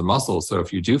terms of muscle. So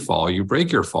if you do fall, you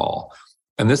break your fall.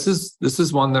 And this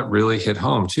is one that really hit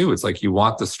home too. It's like you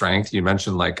want the strength. You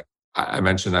mentioned like, I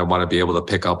mentioned I want to be able to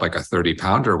pick up like a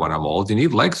 30-pounder when I'm old. You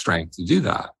need leg strength to do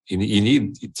that. You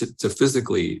need to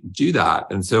physically do that.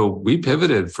 And so we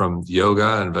pivoted from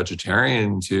yoga and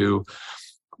vegetarian to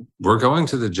we're going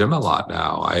to the gym a lot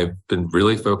now. I've been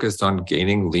really focused on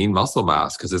gaining lean muscle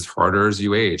mass because it's harder as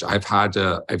you age. I've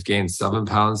gained 7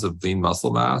 pounds of lean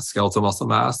muscle mass, skeletal muscle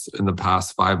mass in the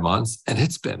past 5 months. And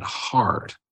it's been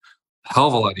hard. Hell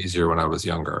of a lot easier when I was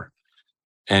younger.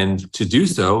 And to do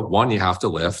so, one, you have to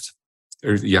lift,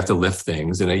 or you have to lift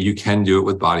things, and you can do it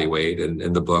with body weight. And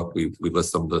in the book, we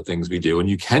list some of the things we do, and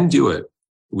you can do it.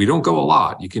 We don't go a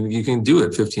lot. You can do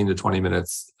it 15 to 20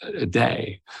 minutes a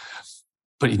day,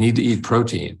 but you need to eat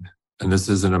protein. And this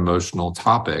is an emotional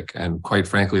topic. And quite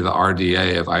frankly, the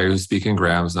RDA, if I speak in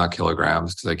grams, not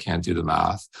kilograms, because I can't do the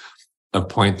math, of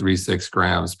 0.36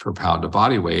 grams per pound of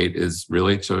body weight is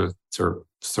really to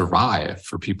survive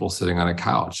for people sitting on a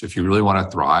couch. If you really want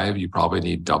to thrive, you probably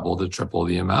need double to triple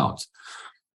the amount.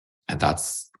 And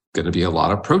that's going to be a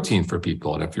lot of protein for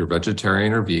people. And if you're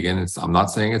vegetarian or vegan, I'm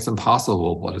not saying it's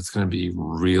impossible, but it's going to be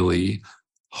really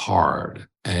hard.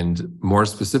 And more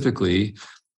specifically,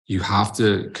 you have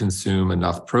to consume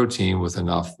enough protein with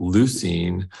enough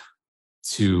leucine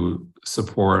to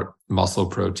support muscle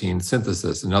protein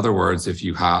synthesis. In other words, if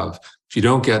you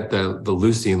don't get the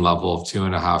leucine level of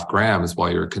 2.5 grams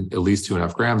at least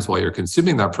 2.5 grams while you're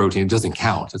consuming that protein, it doesn't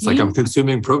count. It's like I'm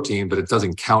consuming protein, but it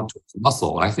doesn't count towards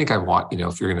muscle. And I think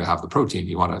if you're going to have the protein,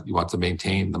 you want to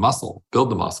maintain the muscle, build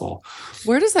the muscle.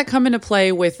 Where does that come into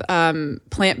play with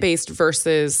plant-based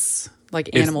versus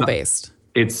like animal-based?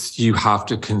 You have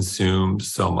to consume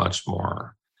so much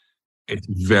more. It's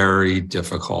very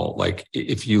difficult. Like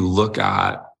if you look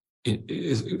at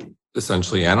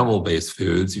essentially animal-based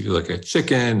foods, if you look at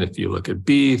chicken, if you look at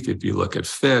beef, if you look at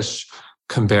fish,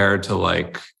 compared to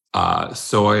like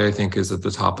soy, I think is at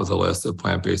the top of the list of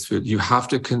plant-based food, you have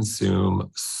to consume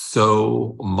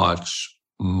so much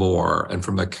more. And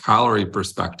from a calorie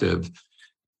perspective,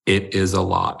 it is a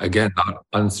lot. Again, not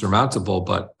unsurmountable,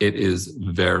 but it is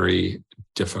very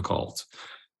difficult.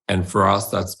 And for us,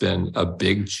 that's been a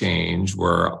big change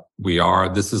where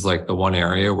this is like the one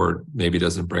area where maybe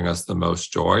doesn't bring us the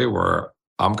most joy, where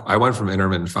I went from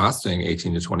intermittent fasting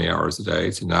 18 to 20 hours a day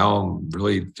to now I'm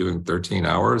really doing 13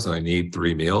 hours and I need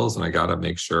 3 meals and I got to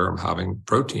make sure I'm having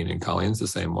protein, and Colleen's the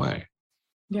same way.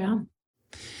 Yeah.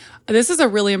 This is a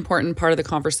really important part of the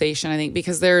conversation, I think,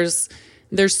 because there's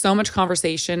so much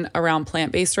conversation around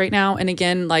plant-based right now. And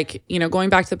again, going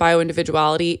back to the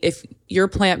bioindividuality, if you're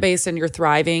plant-based and you're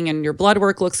thriving and your blood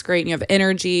work looks great and you have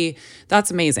energy,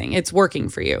 that's amazing. It's working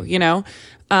for you,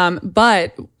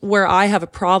 But where I have a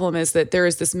problem is that there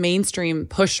is this mainstream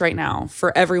push right now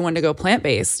for everyone to go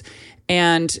plant-based.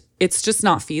 And it's just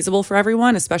not feasible for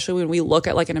everyone, especially when we look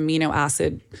at like an amino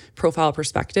acid profile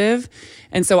perspective.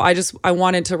 And so I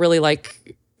wanted to really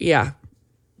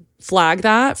flag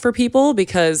that for people,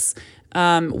 because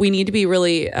we need to be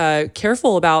really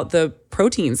careful about the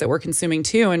proteins that we're consuming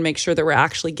too, and make sure that we're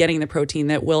actually getting the protein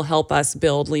that will help us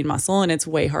build lean muscle. And it's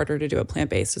way harder to do it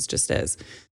plant-based. It just is.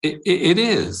 It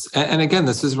is. And again,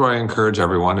 this is where I encourage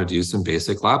everyone to do some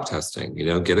basic lab testing, get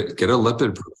a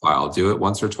lipid profile, do it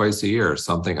once or twice a year,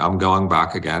 something. I'm going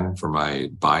back again for my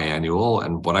biannual.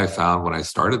 And what I found when I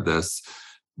started this,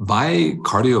 my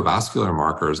cardiovascular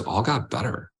markers all got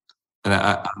better.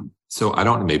 And so I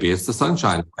don't, maybe it's the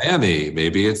sunshine in Miami,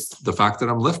 maybe it's the fact that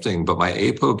I'm lifting, but my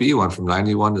ApoB went from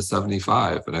 91 to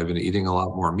 75 and I've been eating a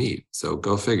lot more meat. So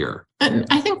go figure. And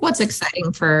I think what's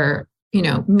exciting for,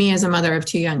 me as a mother of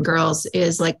 2 young girls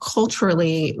is like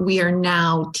culturally, we are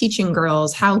now teaching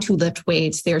girls how to lift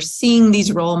weights. They're seeing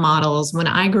these role models. When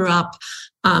I grew up,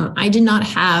 I did not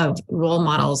have role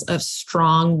models of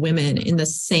strong women in the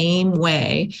same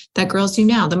way that girls do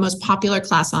now. The most popular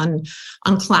class on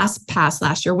ClassPass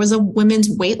last year was a women's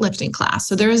weightlifting class.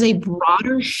 So there is a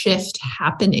broader shift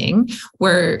happening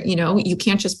where, you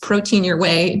can't just protein your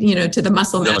way, to the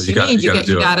muscle mass you need. You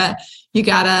gotta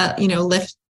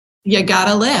lift. You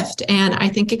gotta lift. And I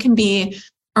think it can be,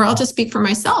 or I'll just speak for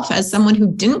myself as someone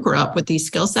who didn't grow up with these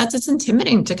skill sets, it's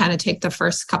intimidating to kind of take the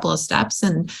first couple of steps.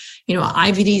 And,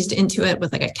 I've eased into it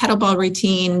with like a kettlebell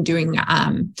routine, doing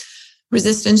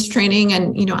resistance training.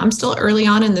 And, I'm still early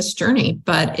on in this journey,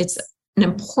 but it's an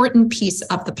important piece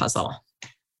of the puzzle.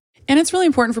 And it's really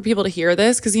important for people to hear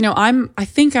this because, I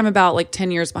think I'm about like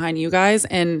 10 years behind you guys.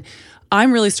 And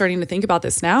I'm really starting to think about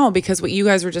this now, because what you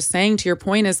guys were just saying, to your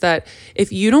point, is that if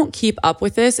you don't keep up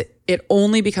with this, it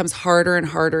only becomes harder and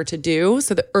harder to do.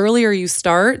 So the earlier you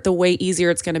start, the way easier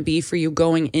it's going to be for you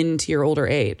going into your older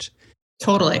age.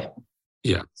 Totally.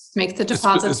 Yeah. Make the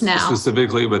deposits now.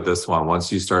 Specifically with this one,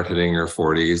 once you start hitting your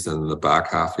 40s and the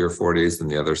back half of your 40s and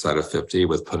the other side of 50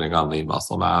 with putting on lean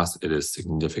muscle mass, it is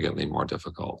significantly more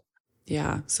difficult.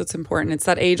 Yeah. So it's important. It's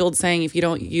that age-old saying, if you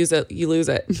don't use it, you lose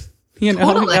it. You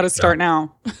got to start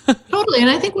now. Totally. And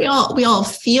I think we all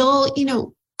feel,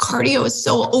 cardio is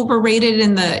so overrated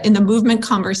in the movement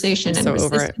conversation, and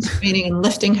resistance training and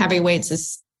lifting heavy weights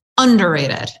is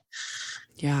underrated.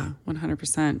 Yeah,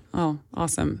 100%. Oh,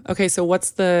 awesome. Okay, so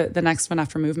what's the next one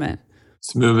after movement?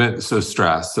 It's movement. So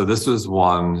stress. So this was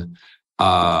one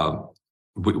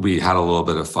we had a little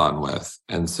bit of fun with.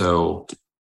 And so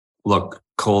look,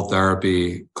 cold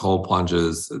therapy, cold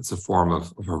plunges, it's a form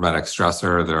of hormetic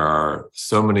stressor. There are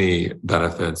so many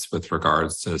benefits with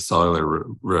regards to cellular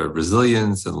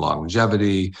resilience and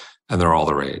longevity, and they're all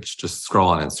the rage. Just scroll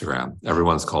on Instagram.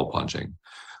 Everyone's cold plunging.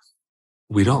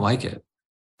 We don't like it.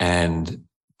 And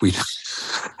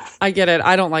I get it.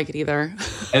 I don't like it either.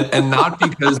 and not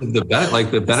because of the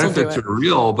benefits are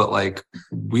real, but like,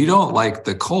 we don't like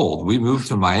the cold. We moved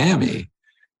to Miami,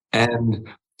 and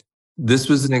this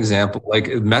was an example, like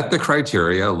it met the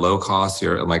criteria, low cost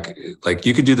here. Like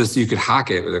you could do this, you could hack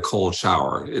it with a cold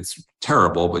shower. It's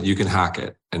terrible, but you can hack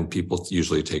it. And people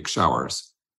usually take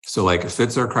showers. So like it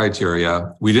fits our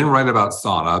criteria. We didn't write about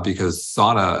sauna because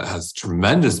sauna has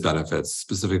tremendous benefits,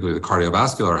 specifically the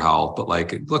cardiovascular health, but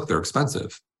like, look, they're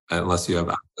expensive. Unless you have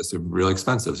access, they're really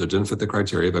expensive. So it didn't fit the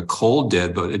criteria, but cold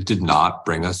did, but it did not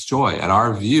bring us joy. And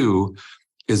our view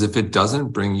is if it doesn't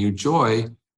bring you joy,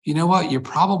 you know what? You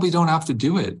probably don't have to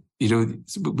do it.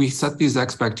 We set these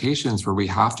expectations where we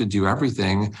have to do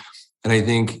everything. And I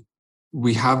think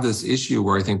we have this issue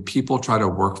where I think people try to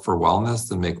work for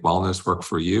wellness and make wellness work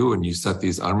for you. And you set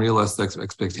these unrealistic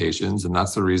expectations. And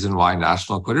that's the reason why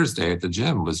National Quitters Day at the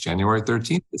gym was January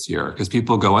 13th this year. Because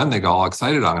people go in, they go all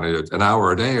excited. I'm going to do an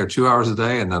hour a day or 2 hours a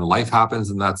day. And then life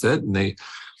happens and that's it. And they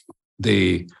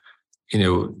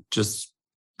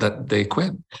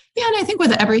quit. Yeah. And I think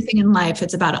with everything in life,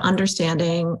 it's about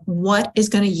understanding what is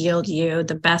going to yield you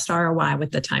the best ROI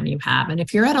with the time you have. And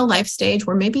if you're at a life stage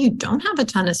where maybe you don't have a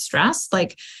ton of stress,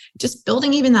 like just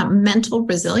building even that mental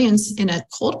resilience in a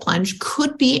cold plunge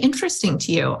could be interesting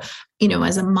to you.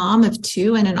 As a mom of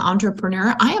two and an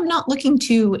entrepreneur, I am not looking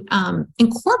to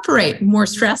incorporate more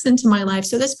stress into my life.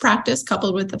 So this practice,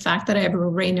 coupled with the fact that I have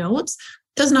Raynaud's,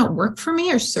 does not work for me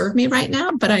or serve me right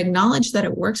now, but I acknowledge that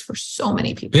it works for so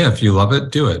many people. Yeah, if you love it,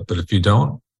 do it. But if you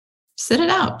don't, sit it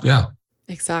out. Yeah.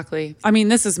 Exactly. I mean,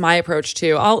 this is my approach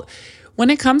too. When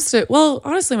it comes to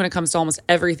almost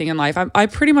everything in life, I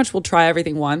pretty much will try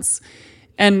everything once.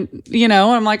 And,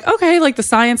 I'm like, okay, like the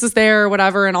science is there or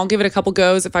whatever, and I'll give it a couple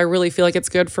goes if I really feel like it's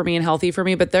good for me and healthy for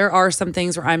me. But there are some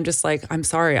things where I'm just like, I'm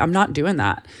sorry, I'm not doing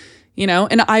that.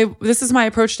 And this is my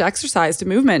approach to exercise, to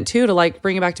movement too, to like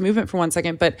bring it back to movement for 1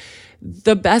 second. But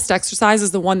the best exercise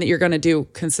is the one that you're going to do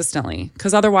consistently,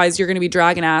 because otherwise you're going to be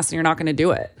dragging ass and you're not going to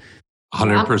do it.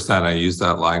 100%. I use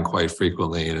that line quite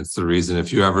frequently. And it's the reason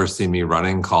if you ever see me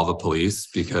running, call the police,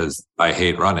 because I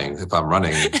hate running. If I'm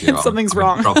running, something's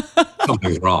wrong.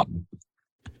 Something's wrong.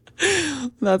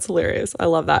 That's hilarious. I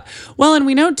love that. Well, and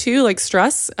we know too, like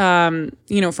stress, from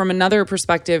another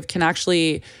perspective can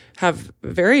actually have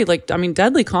very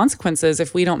deadly consequences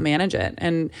if we don't manage it.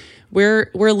 And we're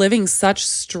living such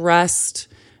stressed,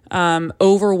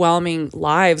 overwhelming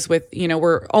lives with,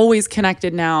 we're always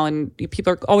connected now, and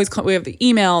people are always, we have the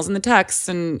emails and the texts,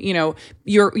 and,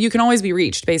 you can always be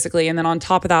reached basically. And then on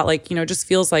top of that, just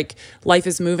feels like life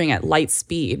is moving at light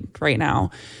speed right now.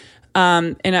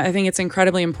 And I think it's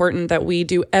incredibly important that we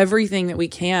do everything that we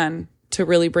can to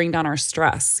really bring down our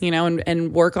stress,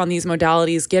 and work on these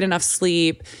modalities, get enough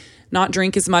sleep, not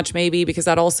drink as much maybe, because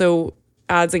that also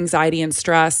adds anxiety and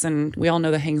stress. And we all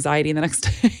know the anxiety the next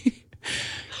day,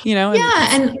 Yeah.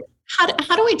 And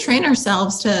how do we train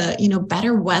ourselves to,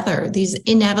 better weather these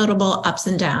inevitable ups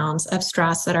and downs of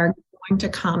stress that are going to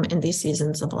come in these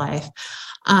seasons of life?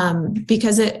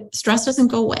 Because stress doesn't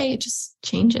go away. It just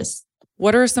changes.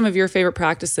 What are some of your favorite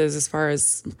practices as far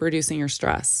as reducing your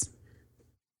stress?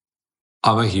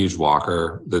 I'm a huge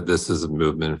walker. That this is a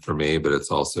movement for me, but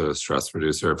it's also a stress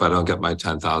reducer. If I don't get my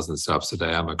 10,000 steps a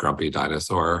day, I'm a grumpy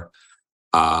dinosaur.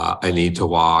 I need to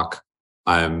walk.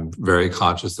 I'm very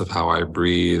conscious of how I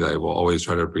breathe. I will always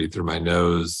try to breathe through my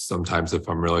nose. Sometimes if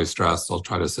I'm really stressed, I'll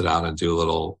try to sit down and do a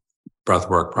little breath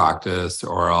work practice,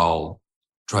 or I'll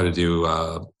try to do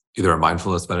either a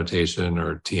mindfulness meditation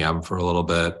or TM for a little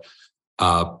bit.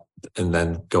 And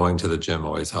then going to the gym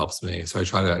always helps me. So I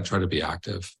try to be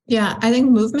active. Yeah, I think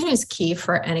movement is key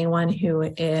for anyone who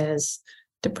is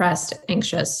depressed,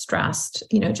 anxious, stressed,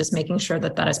 just making sure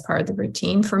that is part of the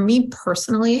routine. For me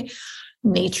personally,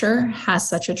 nature has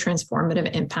such a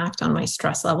transformative impact on my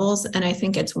stress levels. And I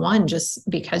think it's just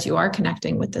because you are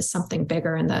connecting with this something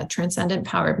bigger and the transcendent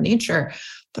power of nature.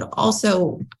 but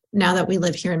also now that we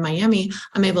live here in Miami,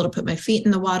 I'm able to put my feet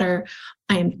in the water.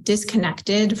 I am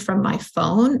disconnected from my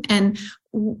phone. And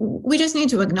we just need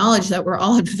to acknowledge that we're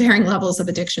all at varying levels of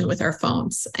addiction with our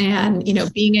phones. And,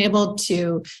 being able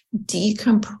to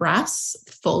decompress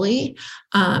fully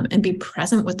and be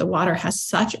present with the water has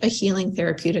such a healing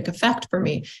therapeutic effect for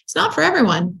me. It's not for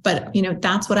everyone, but,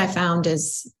 that's what I found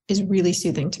is really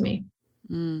soothing to me.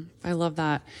 I love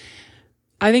that.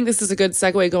 I think this is a good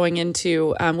segue going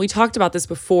into, we talked about this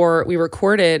before we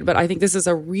recorded, but I think this is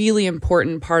a really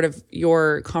important part of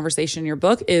your conversation in your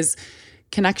book is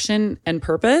connection and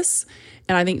purpose.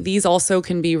 And I think these also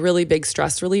can be really big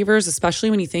stress relievers,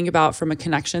 especially when you think about from a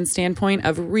connection standpoint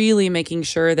of really making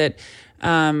sure that,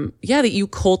 that you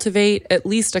cultivate at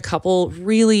least a couple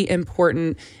really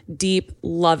important, deep,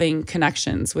 loving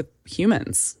connections with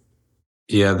humans.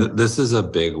 Yeah, this is a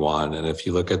big one. And if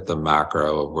you look at the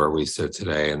macro of where we sit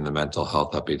today and the mental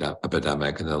health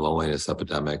epidemic and the loneliness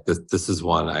epidemic, this is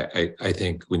one I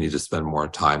think we need to spend more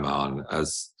time on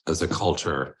as a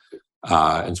culture.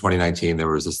 In 2019, there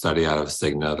was a study out of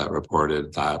Cigna that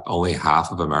reported that only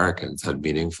half of Americans had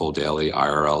meaningful daily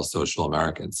IRL social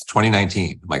Americans.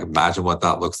 2019, like imagine what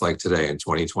that looks like today in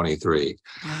 2023.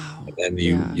 Wow. And then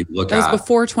you look that at— was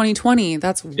before 2020.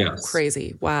 That's Yes.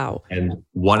 crazy. Wow. And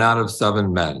 1 out of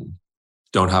 7 men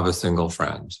don't have a single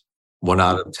friend. 1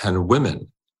 out of 10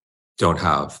 women don't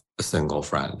have a single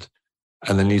friend.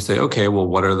 And then you say, okay, well,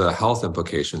 what are the health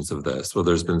implications of this? Well,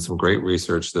 there's been some great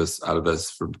research out of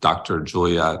this from Dr.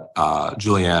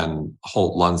 Julianne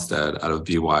Holt-Lunstead out of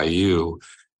BYU,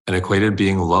 and equated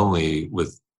being lonely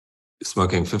with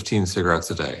smoking 15 cigarettes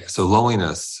a day. So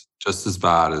loneliness, just as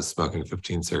bad as smoking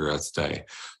 15 cigarettes a day.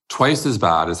 Twice as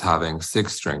bad as having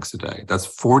 6 drinks a day. That's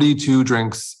 42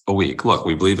 drinks a week. Look,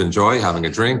 we believe in joy, having a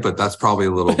drink, but that's probably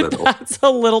a little bit— That's a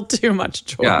little too much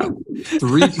joy. Yeah.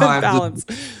 3 times balance.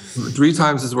 3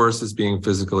 times as worse as being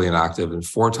physically inactive and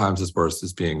 4 times as worse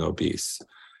as being obese.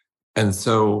 And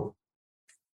so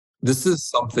this is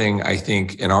something I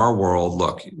think in our world,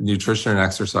 look, nutrition and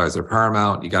exercise are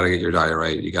paramount. You got to get your diet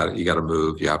right. You got to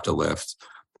move, you have to lift.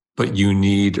 But you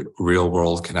need real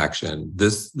world connection.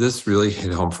 This really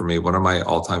hit home for me. One of my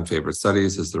all-time favorite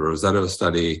studies is the Rosetto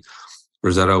study.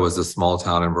 Rosetto was a small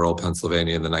town in rural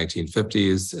Pennsylvania in the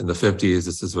 1950s. In the 50s,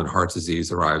 this is when heart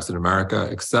disease arrives in America,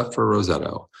 except for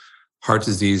Rosetto. Heart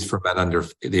disease for men under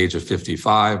the age of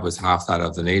 55 was half that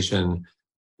of the nation.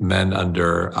 Men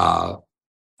under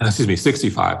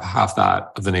 65, half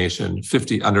that of the nation.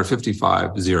 Under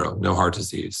 55, 0, no heart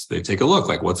disease. They take a look,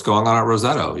 like what's going on at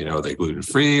Rosetto? Are they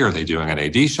gluten-free? Are they doing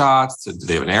NAD shots? Do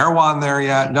they have an Erewhon there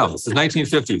yet? No, this is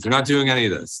 1950s. They're not doing any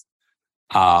of this.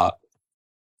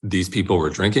 These people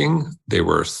were drinking, they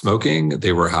were smoking,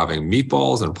 they were having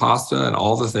meatballs and pasta and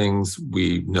all the things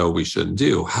we know we shouldn't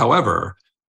do. However,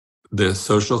 the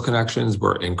social connections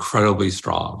were incredibly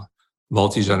strong.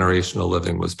 Multi-generational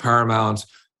living was paramount.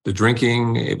 The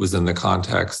drinking, it was in the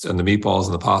context, and the meatballs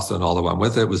and the pasta and all that went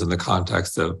with it was in the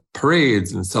context of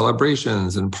parades and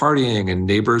celebrations and partying and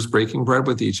neighbors breaking bread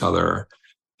with each other.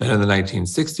 Then in the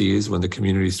 1960s, when the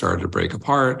community started to break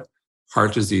apart,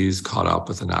 heart disease caught up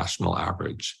with the national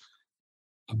average.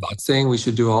 I'm not saying we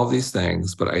should do all of these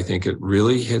things, but I think it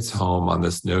really hits home on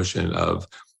this notion of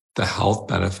the health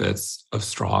benefits of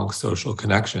strong social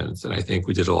connections. And I think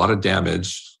we did a lot of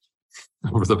damage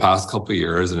over the past couple of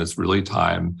years, and it's really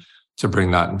time to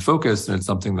bring that in focus. And it's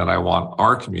something that I want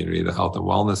our community, the health and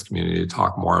wellness community, to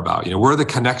talk more about. We're the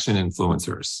connection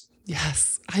influencers.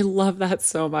 Yes, I love that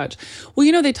so much.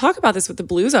 Well, they talk about this with the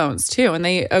blue zones too, and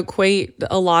they equate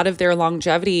a lot of their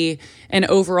longevity and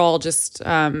overall just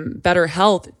better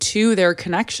health to their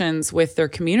connections with their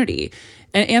community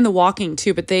and the walking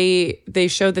too. But they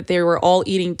showed that they were all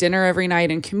eating dinner every night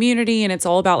in community, and it's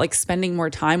all about like spending more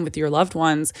time with your loved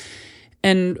ones.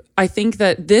 And I think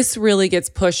that this really gets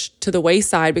pushed to the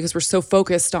wayside because we're so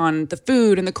focused on the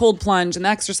food and the cold plunge and the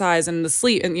exercise and the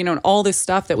sleep and, and all this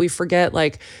stuff that we forget,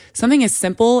 like something as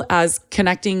simple as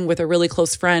connecting with a really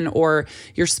close friend or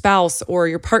your spouse or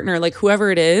your partner, like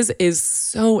whoever it is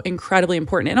so incredibly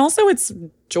important. And also it's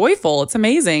joyful. It's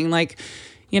amazing. Like,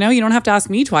 you don't have to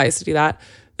ask me twice to do that.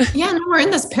 Yeah, no, we're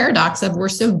in this paradox of we're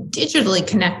so digitally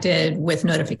connected with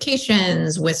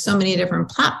notifications, with so many different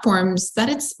platforms that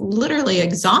it's literally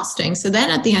exhausting. So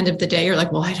then at the end of the day, you're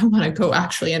like, well, I don't want to go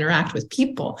actually interact with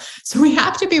people. So we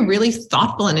have to be really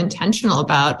thoughtful and intentional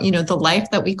about, the life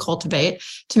that we cultivate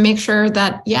to make sure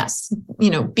that, yes,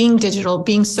 being digital,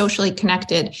 being socially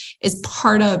connected is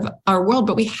part of our world,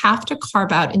 but we have to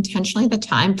carve out intentionally the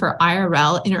time for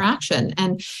IRL interaction.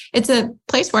 And it's a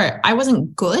place where I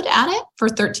wasn't good at it for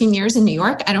 13 years in New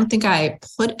York. I don't think I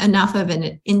put enough of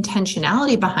an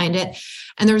intentionality behind it.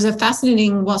 And there was a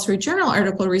fascinating Wall Street Journal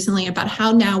article recently about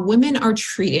how now women are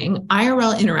treating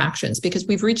IRL interactions, because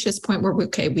we've reached this point where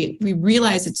we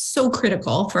realize it's so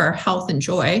critical for our health and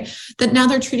joy, that now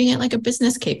they're treating it like a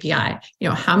business KPI.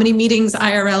 How many meetings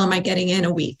IRL am I getting in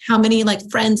a week? How many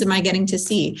friends am I getting to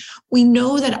see? We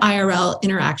know that IRL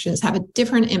interactions have a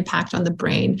different impact on the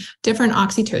brain, different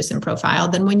oxytocin profile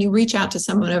than when you reach out to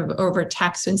someone over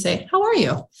text and say, "How are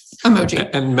you?" Emoji.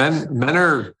 And men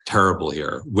are terrible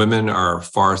here. Women are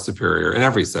far superior in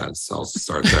every sense. I'll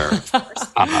start there.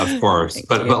 Of course.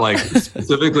 But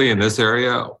specifically in this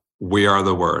area, we are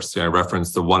the worst. I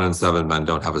referenced the 1 in 7 men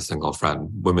don't have a single friend.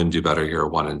 Women do better here,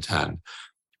 1 in 10.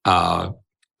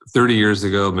 30 years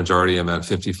ago, majority of men,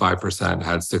 55%,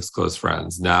 had 6 close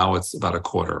friends. Now it's about a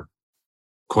quarter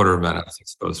of men have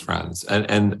 6 close friends.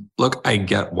 And look, I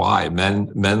get why. Men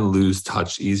lose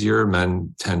touch easier.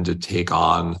 Men tend to take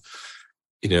on,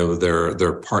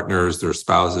 their partners, their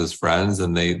spouses, friends,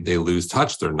 and they lose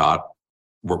touch.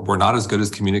 We're not as good as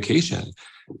communication.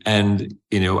 And,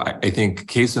 I think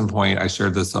case in point, I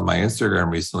shared this on my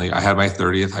Instagram recently. I had my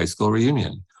 30th high school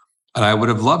reunion. And I would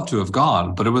have loved to have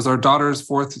gone, but it was our daughter's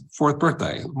fourth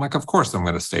birthday. I'm like, of course I'm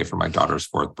going to stay for my daughter's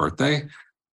 4th birthday.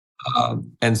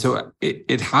 And so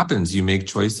it happens. You make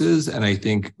choices. And I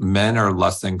think men are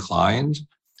less inclined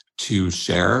to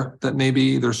share that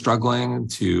maybe they're struggling,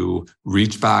 to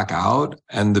reach back out.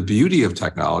 And the beauty of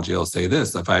technology, I'll say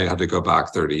this, if I had to go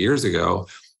back 30 years ago,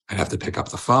 I'd have to pick up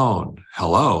the phone.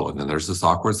 Hello. And then there's this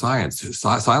awkward silence.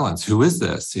 Who is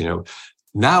this?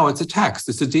 Now it's a text,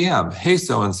 it's a DM. Hey,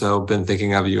 so-and-so, been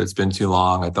thinking of you. It's been too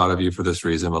long. I thought of you for this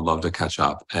reason, would love to catch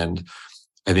up. And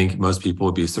I think most people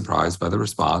would be surprised by the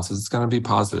response. It's going to be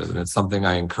positive. And it's something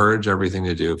I encourage everything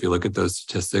to do. If you look at those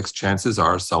statistics, chances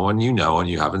are someone and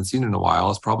you haven't seen in a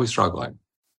while is probably struggling.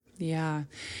 Yeah.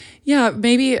 Yeah.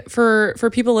 Maybe for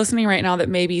people listening right now that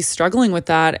may be struggling with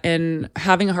that and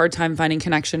having a hard time finding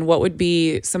connection, what would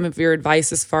be some of your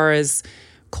advice as far as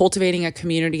cultivating a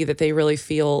community that they really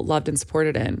feel loved and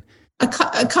supported in? A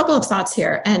couple of thoughts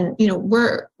here. And,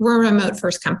 we're a remote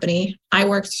first company. I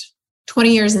worked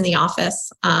 20 years in the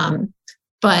office.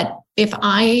 But if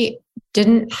I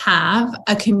didn't have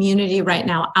a community right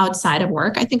now outside of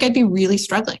work, I think I'd be really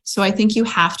struggling. So I think you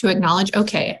have to acknowledge,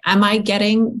 okay, am I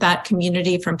getting that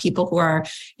community from people who are,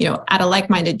 at a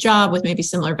like-minded job with maybe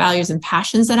similar values and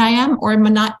passions that I am, or am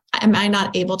I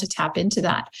not able to tap into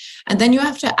that? And then you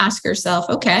have to ask yourself,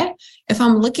 okay, if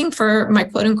I'm looking for my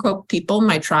quote unquote people,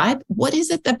 my tribe, what is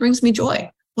it that brings me joy?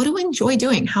 What do I enjoy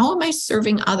doing? How am I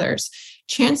serving others?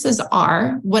 Chances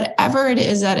are, whatever it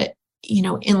is that it,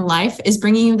 in life is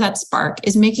bringing you that spark,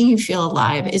 is making you feel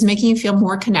alive, is making you feel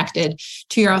more connected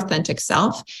to your authentic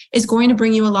self, is going to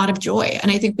bring you a lot of joy.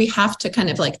 And I think we have to kind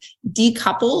of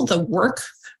decouple the work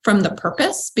from the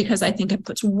purpose, because I think it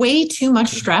puts way too much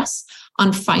stress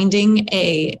on finding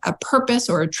a purpose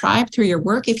or a tribe through your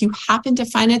work. If you happen to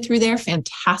find it through there,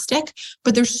 fantastic.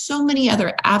 But there's so many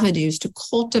other avenues to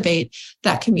cultivate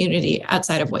that community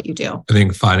outside of what you do. I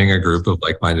think finding a group of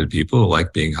like-minded people who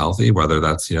like being healthy, whether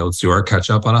that's, let's do our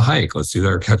catch up on a hike, let's do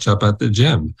our catch up at the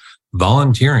gym.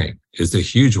 Volunteering is a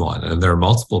huge one. And there are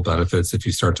multiple benefits if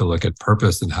you start to look at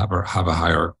purpose and have a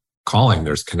higher calling.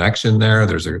 There's connection there.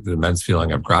 There's an immense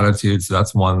feeling of gratitude. So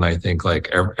that's one I think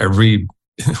every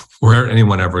where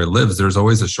anyone ever lives, there's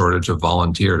always a shortage of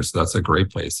volunteers. So that's a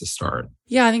great place to start.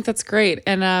 Yeah, I think that's great.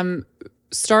 And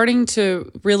starting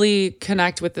to really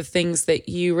connect with the things that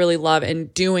you really love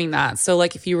and doing that. So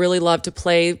if you really love to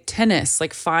play tennis,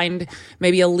 find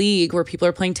maybe a league where people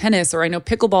are playing tennis, or I know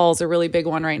pickleball is a really big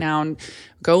one right now, and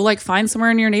go find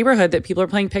somewhere in your neighborhood that people are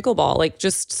playing pickleball.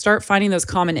 Just start finding those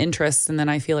common interests. And then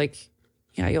I feel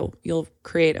you'll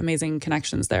create amazing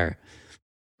connections there.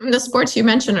 The sports you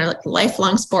mentioned are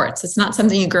lifelong sports. It's not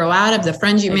something you grow out of. The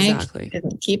friends you make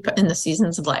and keep in the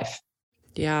seasons of life.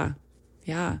 Yeah.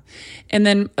 Yeah. And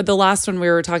then the last one we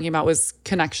were talking about was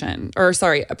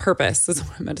a purpose is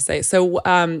what I meant to say. So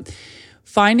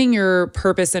finding your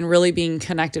purpose and really being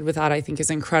connected with that, I think, is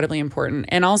incredibly important.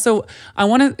 And also, I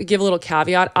want to give a little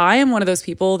caveat. I am one of those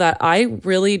people that I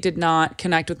really did not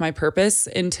connect with my purpose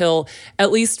until,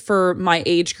 at least for my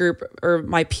age group or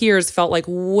my peers, felt like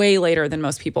way later than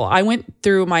most people. I went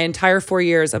through my entire 4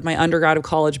 years of my undergrad of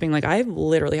college being I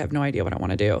literally have no idea what I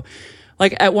want to do.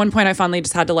 At one point, I finally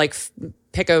just had to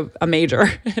pick a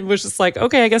major. It was just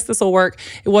okay, I guess this will work.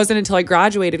 It wasn't until I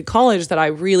graduated college that I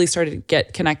really started to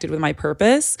get connected with my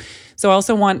purpose. So I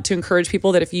also want to encourage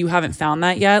people that if you haven't found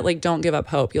that yet, don't give up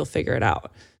hope. You'll figure it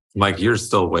out. Mike, you're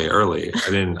still way early.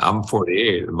 I'm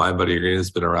 48. And My Buddy Green has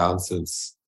been around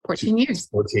since 14 years.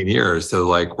 14 years. So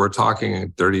like we're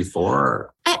talking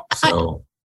 34. I'll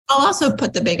also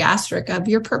put the big asterisk of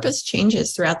your purpose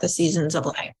changes throughout the seasons of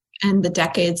life and the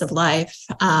decades of life.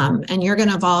 And you're going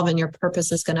to evolve and your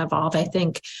purpose is going to evolve. I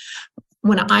think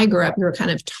when I grew up, we were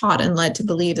kind of taught and led to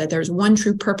believe that there's one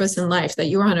true purpose in life, that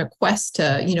you're on a quest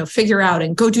to, figure out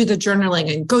and go do the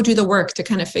journaling and go do the work to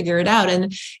kind of figure it out.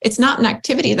 And it's not an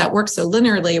activity that works so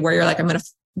linearly where you're like,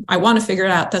 I want to figure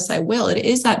it out. Thus I will. It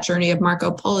is that journey of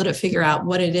Marco Polo to figure out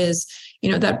what it is,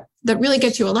 that really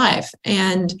gets you alive.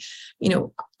 And,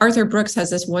 Arthur Brooks has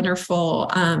this wonderful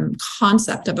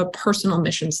concept of a personal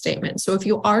mission statement. So if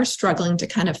you are struggling to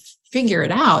kind of figure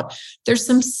it out, there's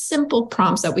some simple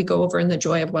prompts that we go over in the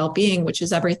Joy of Well-Being, which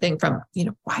is everything from,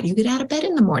 why do you get out of bed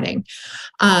in the morning?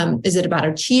 Is it about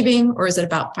achieving, or is it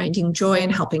about finding joy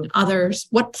and helping others?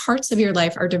 What parts of your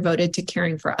life are devoted to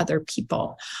caring for other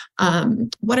people?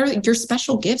 What are your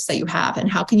special gifts that you have,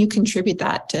 and how can you contribute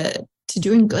that to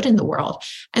doing good in the world?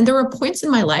 And there were points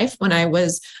in my life when I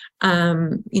was,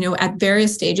 at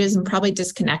various stages and probably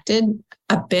disconnected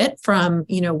a bit from,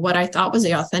 what I thought was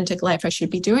the authentic life I should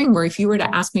be doing, where if you were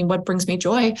to ask me what brings me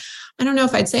joy, I don't know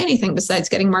if I'd say anything besides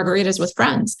getting margaritas with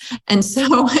friends. And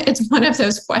so it's one of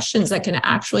those questions that can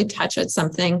actually touch at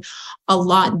something a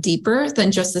lot deeper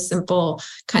than just a simple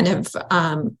kind of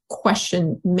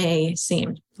question may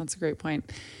seem. That's a great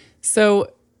point.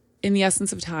 So in the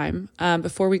essence of time,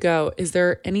 before we go, is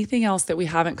there anything else that we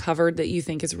haven't covered that you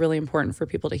think is really important for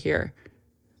people to hear?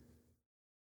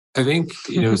 I think,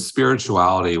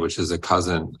 spirituality, which is a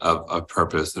cousin of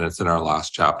purpose, and it's in our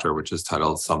last chapter, which is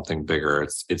titled Something Bigger.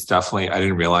 It's definitely, I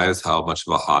didn't realize how much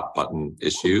of a hot button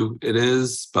issue it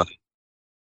is, but,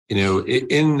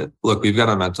 look, we've got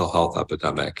a mental health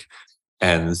epidemic,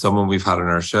 and someone we've had on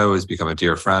our show has become a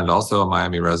dear friend, also a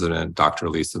Miami resident,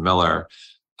 Dr. Lisa Miller.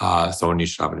 Someone you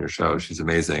should have on your show. She's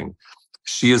amazing.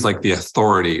 She is like the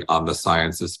authority on the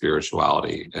science of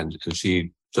spirituality. And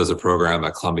she does a program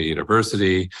at Columbia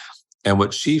University. And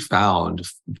what she found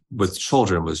with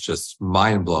children was just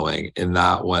mind-blowing, in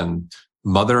that when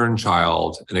mother and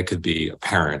child, and it could be a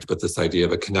parent, but this idea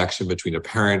of a connection between a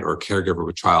parent or a caregiver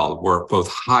with child, were both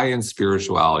high in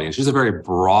spirituality. And she's a very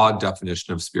broad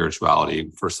definition of spirituality.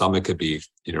 For some, it could be,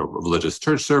 religious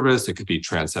church service. It could be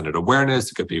transcendent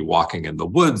awareness. It could be walking in the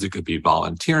woods. It could be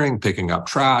volunteering, picking up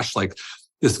trash, like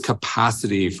this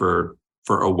capacity for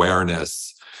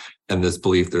awareness and this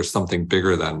belief there's something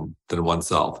bigger than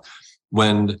oneself.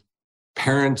 When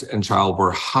parent and child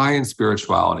were high in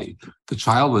spirituality, the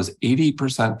child was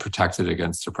 80% protected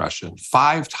against depression,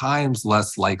 5 times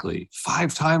less likely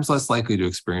to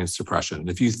experience depression. And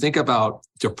if you think about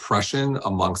depression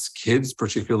amongst kids,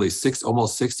 particularly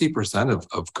almost 60%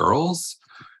 of girls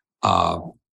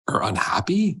are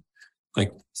unhappy.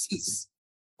 Like,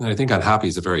 and I think unhappy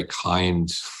is a very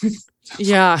kind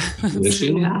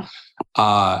definition.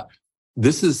 Yeah.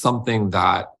 This is something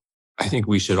that I think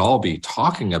we should all be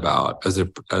talking about as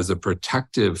a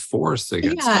protective force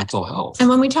against mental health. And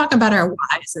when we talk about our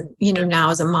whys, and now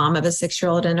as a mom of a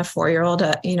 6-year-old and a 4-year-old,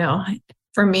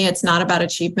 for me, it's not about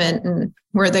achievement and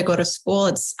where they go to school.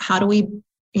 It's how do we,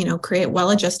 create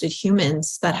well-adjusted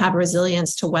humans that have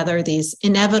resilience to weather these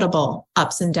inevitable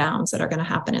ups and downs that are going to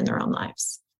happen in their own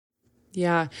lives.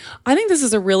 Yeah, I think this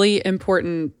is a really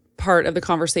important part of the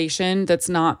conversation that's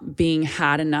not being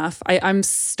had enough. I'm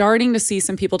starting to see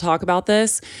some people talk about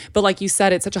this, but like you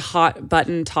said, it's such a hot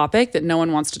button topic that no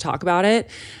one wants to talk about it.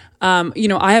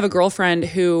 I have a girlfriend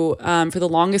who, for the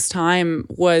longest time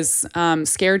was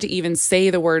scared to even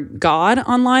say the word God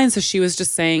online. So she was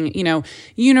just saying,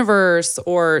 universe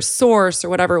or source or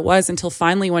whatever it was, until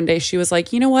finally one day she was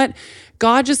like, you know what?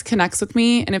 God just connects with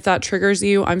me. And if that triggers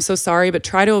you, I'm so sorry, but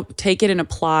try to take it and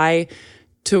apply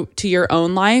to your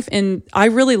own life. And I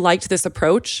really liked this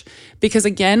approach because,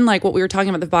 again, like what we were talking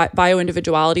about, the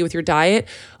bio-individuality with your diet,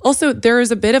 also there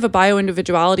is a bit of a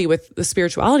bio-individuality with the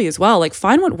spirituality as well. Like,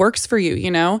 find what works for you,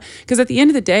 because at the end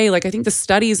of the day, like, I think the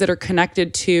studies that are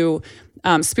connected to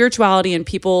spirituality and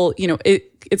people,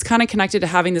 it's kind of connected to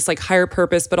having this like higher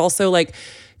purpose, but also like,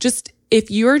 just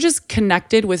if you're just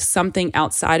connected with something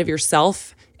outside of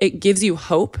yourself, it gives you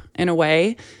hope in a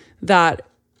way that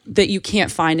you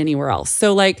can't find anywhere else.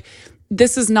 So like,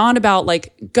 this is not about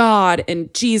like God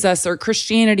and Jesus or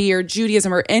Christianity or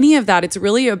Judaism or any of that. It's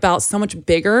really about so much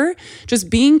bigger, just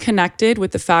being connected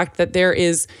with the fact that there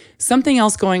is something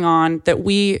else going on that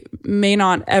we may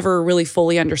not ever really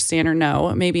fully understand or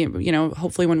know, maybe,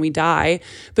 hopefully when we die,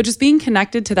 but just being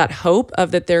connected to that hope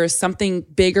of that there is something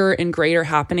bigger and greater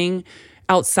happening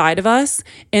outside of us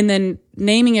and then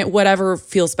naming it whatever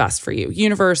feels best for you.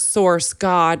 Universe, source,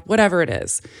 God, whatever it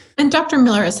is. And Dr.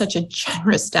 Miller has such a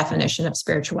generous definition of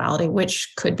spirituality,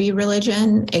 which could be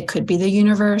religion. It could be the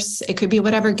universe. It could be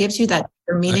whatever gives you that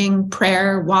meaning,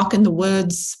 prayer, walk in the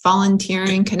woods,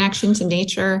 volunteering, connection to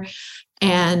nature.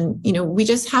 And, we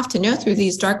just have to know through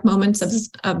these dark moments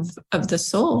of the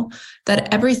soul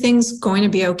that everything's going to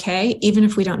be okay, even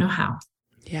if we don't know how.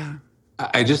 Yeah.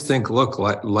 I just think, look,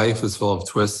 life is full of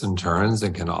twists and turns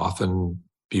and can often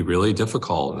be really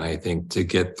difficult. And I think to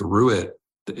get through it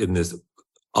in this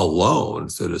alone,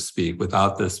 so to speak,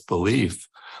 without this belief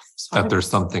that there's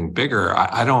something bigger,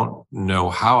 I don't know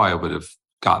how I would have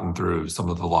gotten through some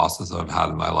of the losses I've had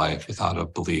in my life without a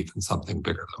belief in something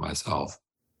bigger than myself.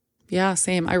 Yeah,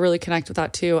 same. I really connect with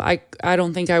that too. I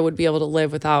don't think I would be able to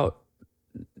live without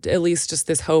at least just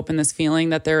this hope and this feeling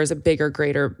that there is a bigger,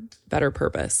 greater, better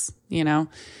purpose, Yeah.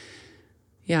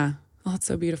 Oh, that's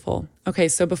so beautiful. Okay,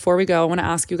 so before we go, I want to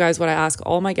ask you guys what I ask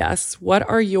all my guests. What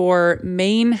are your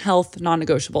main health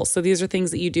non-negotiables? So these are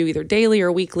things that you do either daily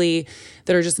or weekly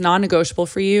that are just non-negotiable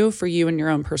for you and your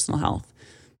own personal health.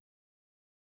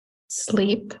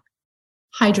 Sleep,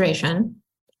 hydration,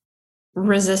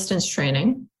 resistance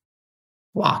training,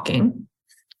 walking.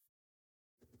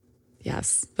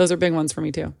 Yes, those are big ones for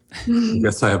me too. I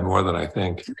guess I have more than I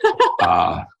think.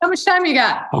 How much time you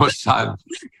got? How much time?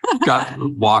 Got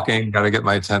walking, got to get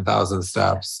my 10,000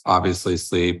 steps. Obviously,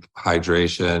 sleep,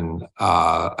 hydration.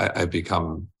 I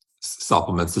become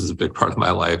supplements is a big part of my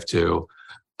life too.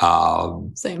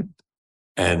 Same.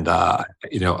 And, I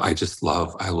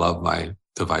love my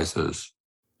devices.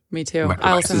 Me too.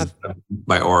 I also have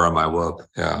my Aura, my Whoop.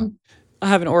 Yeah. I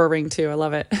have an Aura ring too. I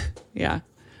love it. Yeah.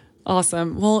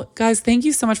 Awesome. Well, guys, thank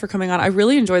you so much for coming on. I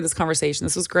really enjoyed this conversation.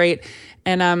 This was great.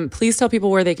 And please tell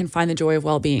people where they can find The Joy of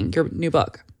Wellbeing, your new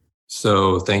book.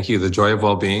 So thank you. The Joy of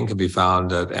Wellbeing can be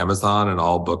found at Amazon and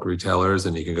all book retailers,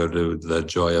 and you can go to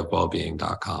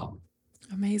thejoyofwellbeing.com.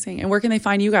 Amazing. And where can they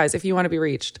find you guys if you want to be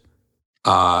reached?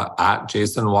 At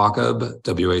Jason Wachob,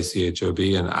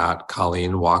 Wachob, and at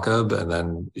Colleen Wachob. And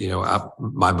then, at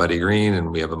My Buddy Green,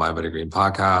 and we have a My Buddy Green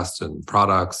podcast and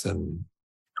products and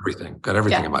everything. Got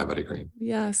everything in My Buddy Green.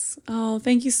 Yes. Oh,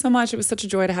 thank you so much. It was such a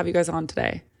joy to have you guys on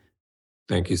today.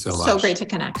 Thank you so much. So great to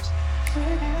connect.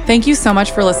 Thank you so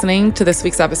much for listening to this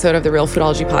week's episode of the Real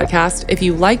Foodology Podcast. If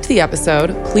you liked the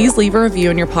episode, please leave a review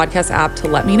in your podcast app to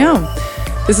let me know.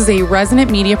 This is a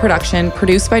Resonant Media production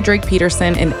produced by Drake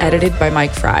Peterson and edited by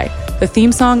Mike Fry. The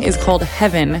theme song is called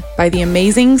Heaven by the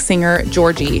amazing singer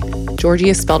Georgie. Georgie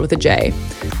is spelled with a J.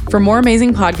 For more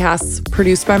amazing podcasts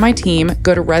produced by my team,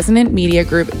 go to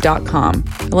resonantmediagroup.com.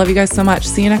 I love you guys so much.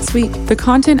 See you next week. The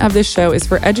content of this show is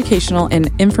for educational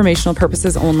and informational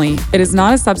purposes only. It is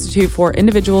not a substitute for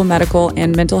individual medical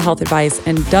and mental health advice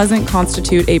and doesn't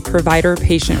constitute a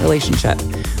provider-patient relationship.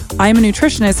 I am a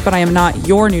nutritionist, but I am not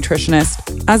your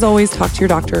nutritionist. As always, talk to your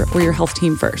doctor or your health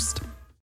team first.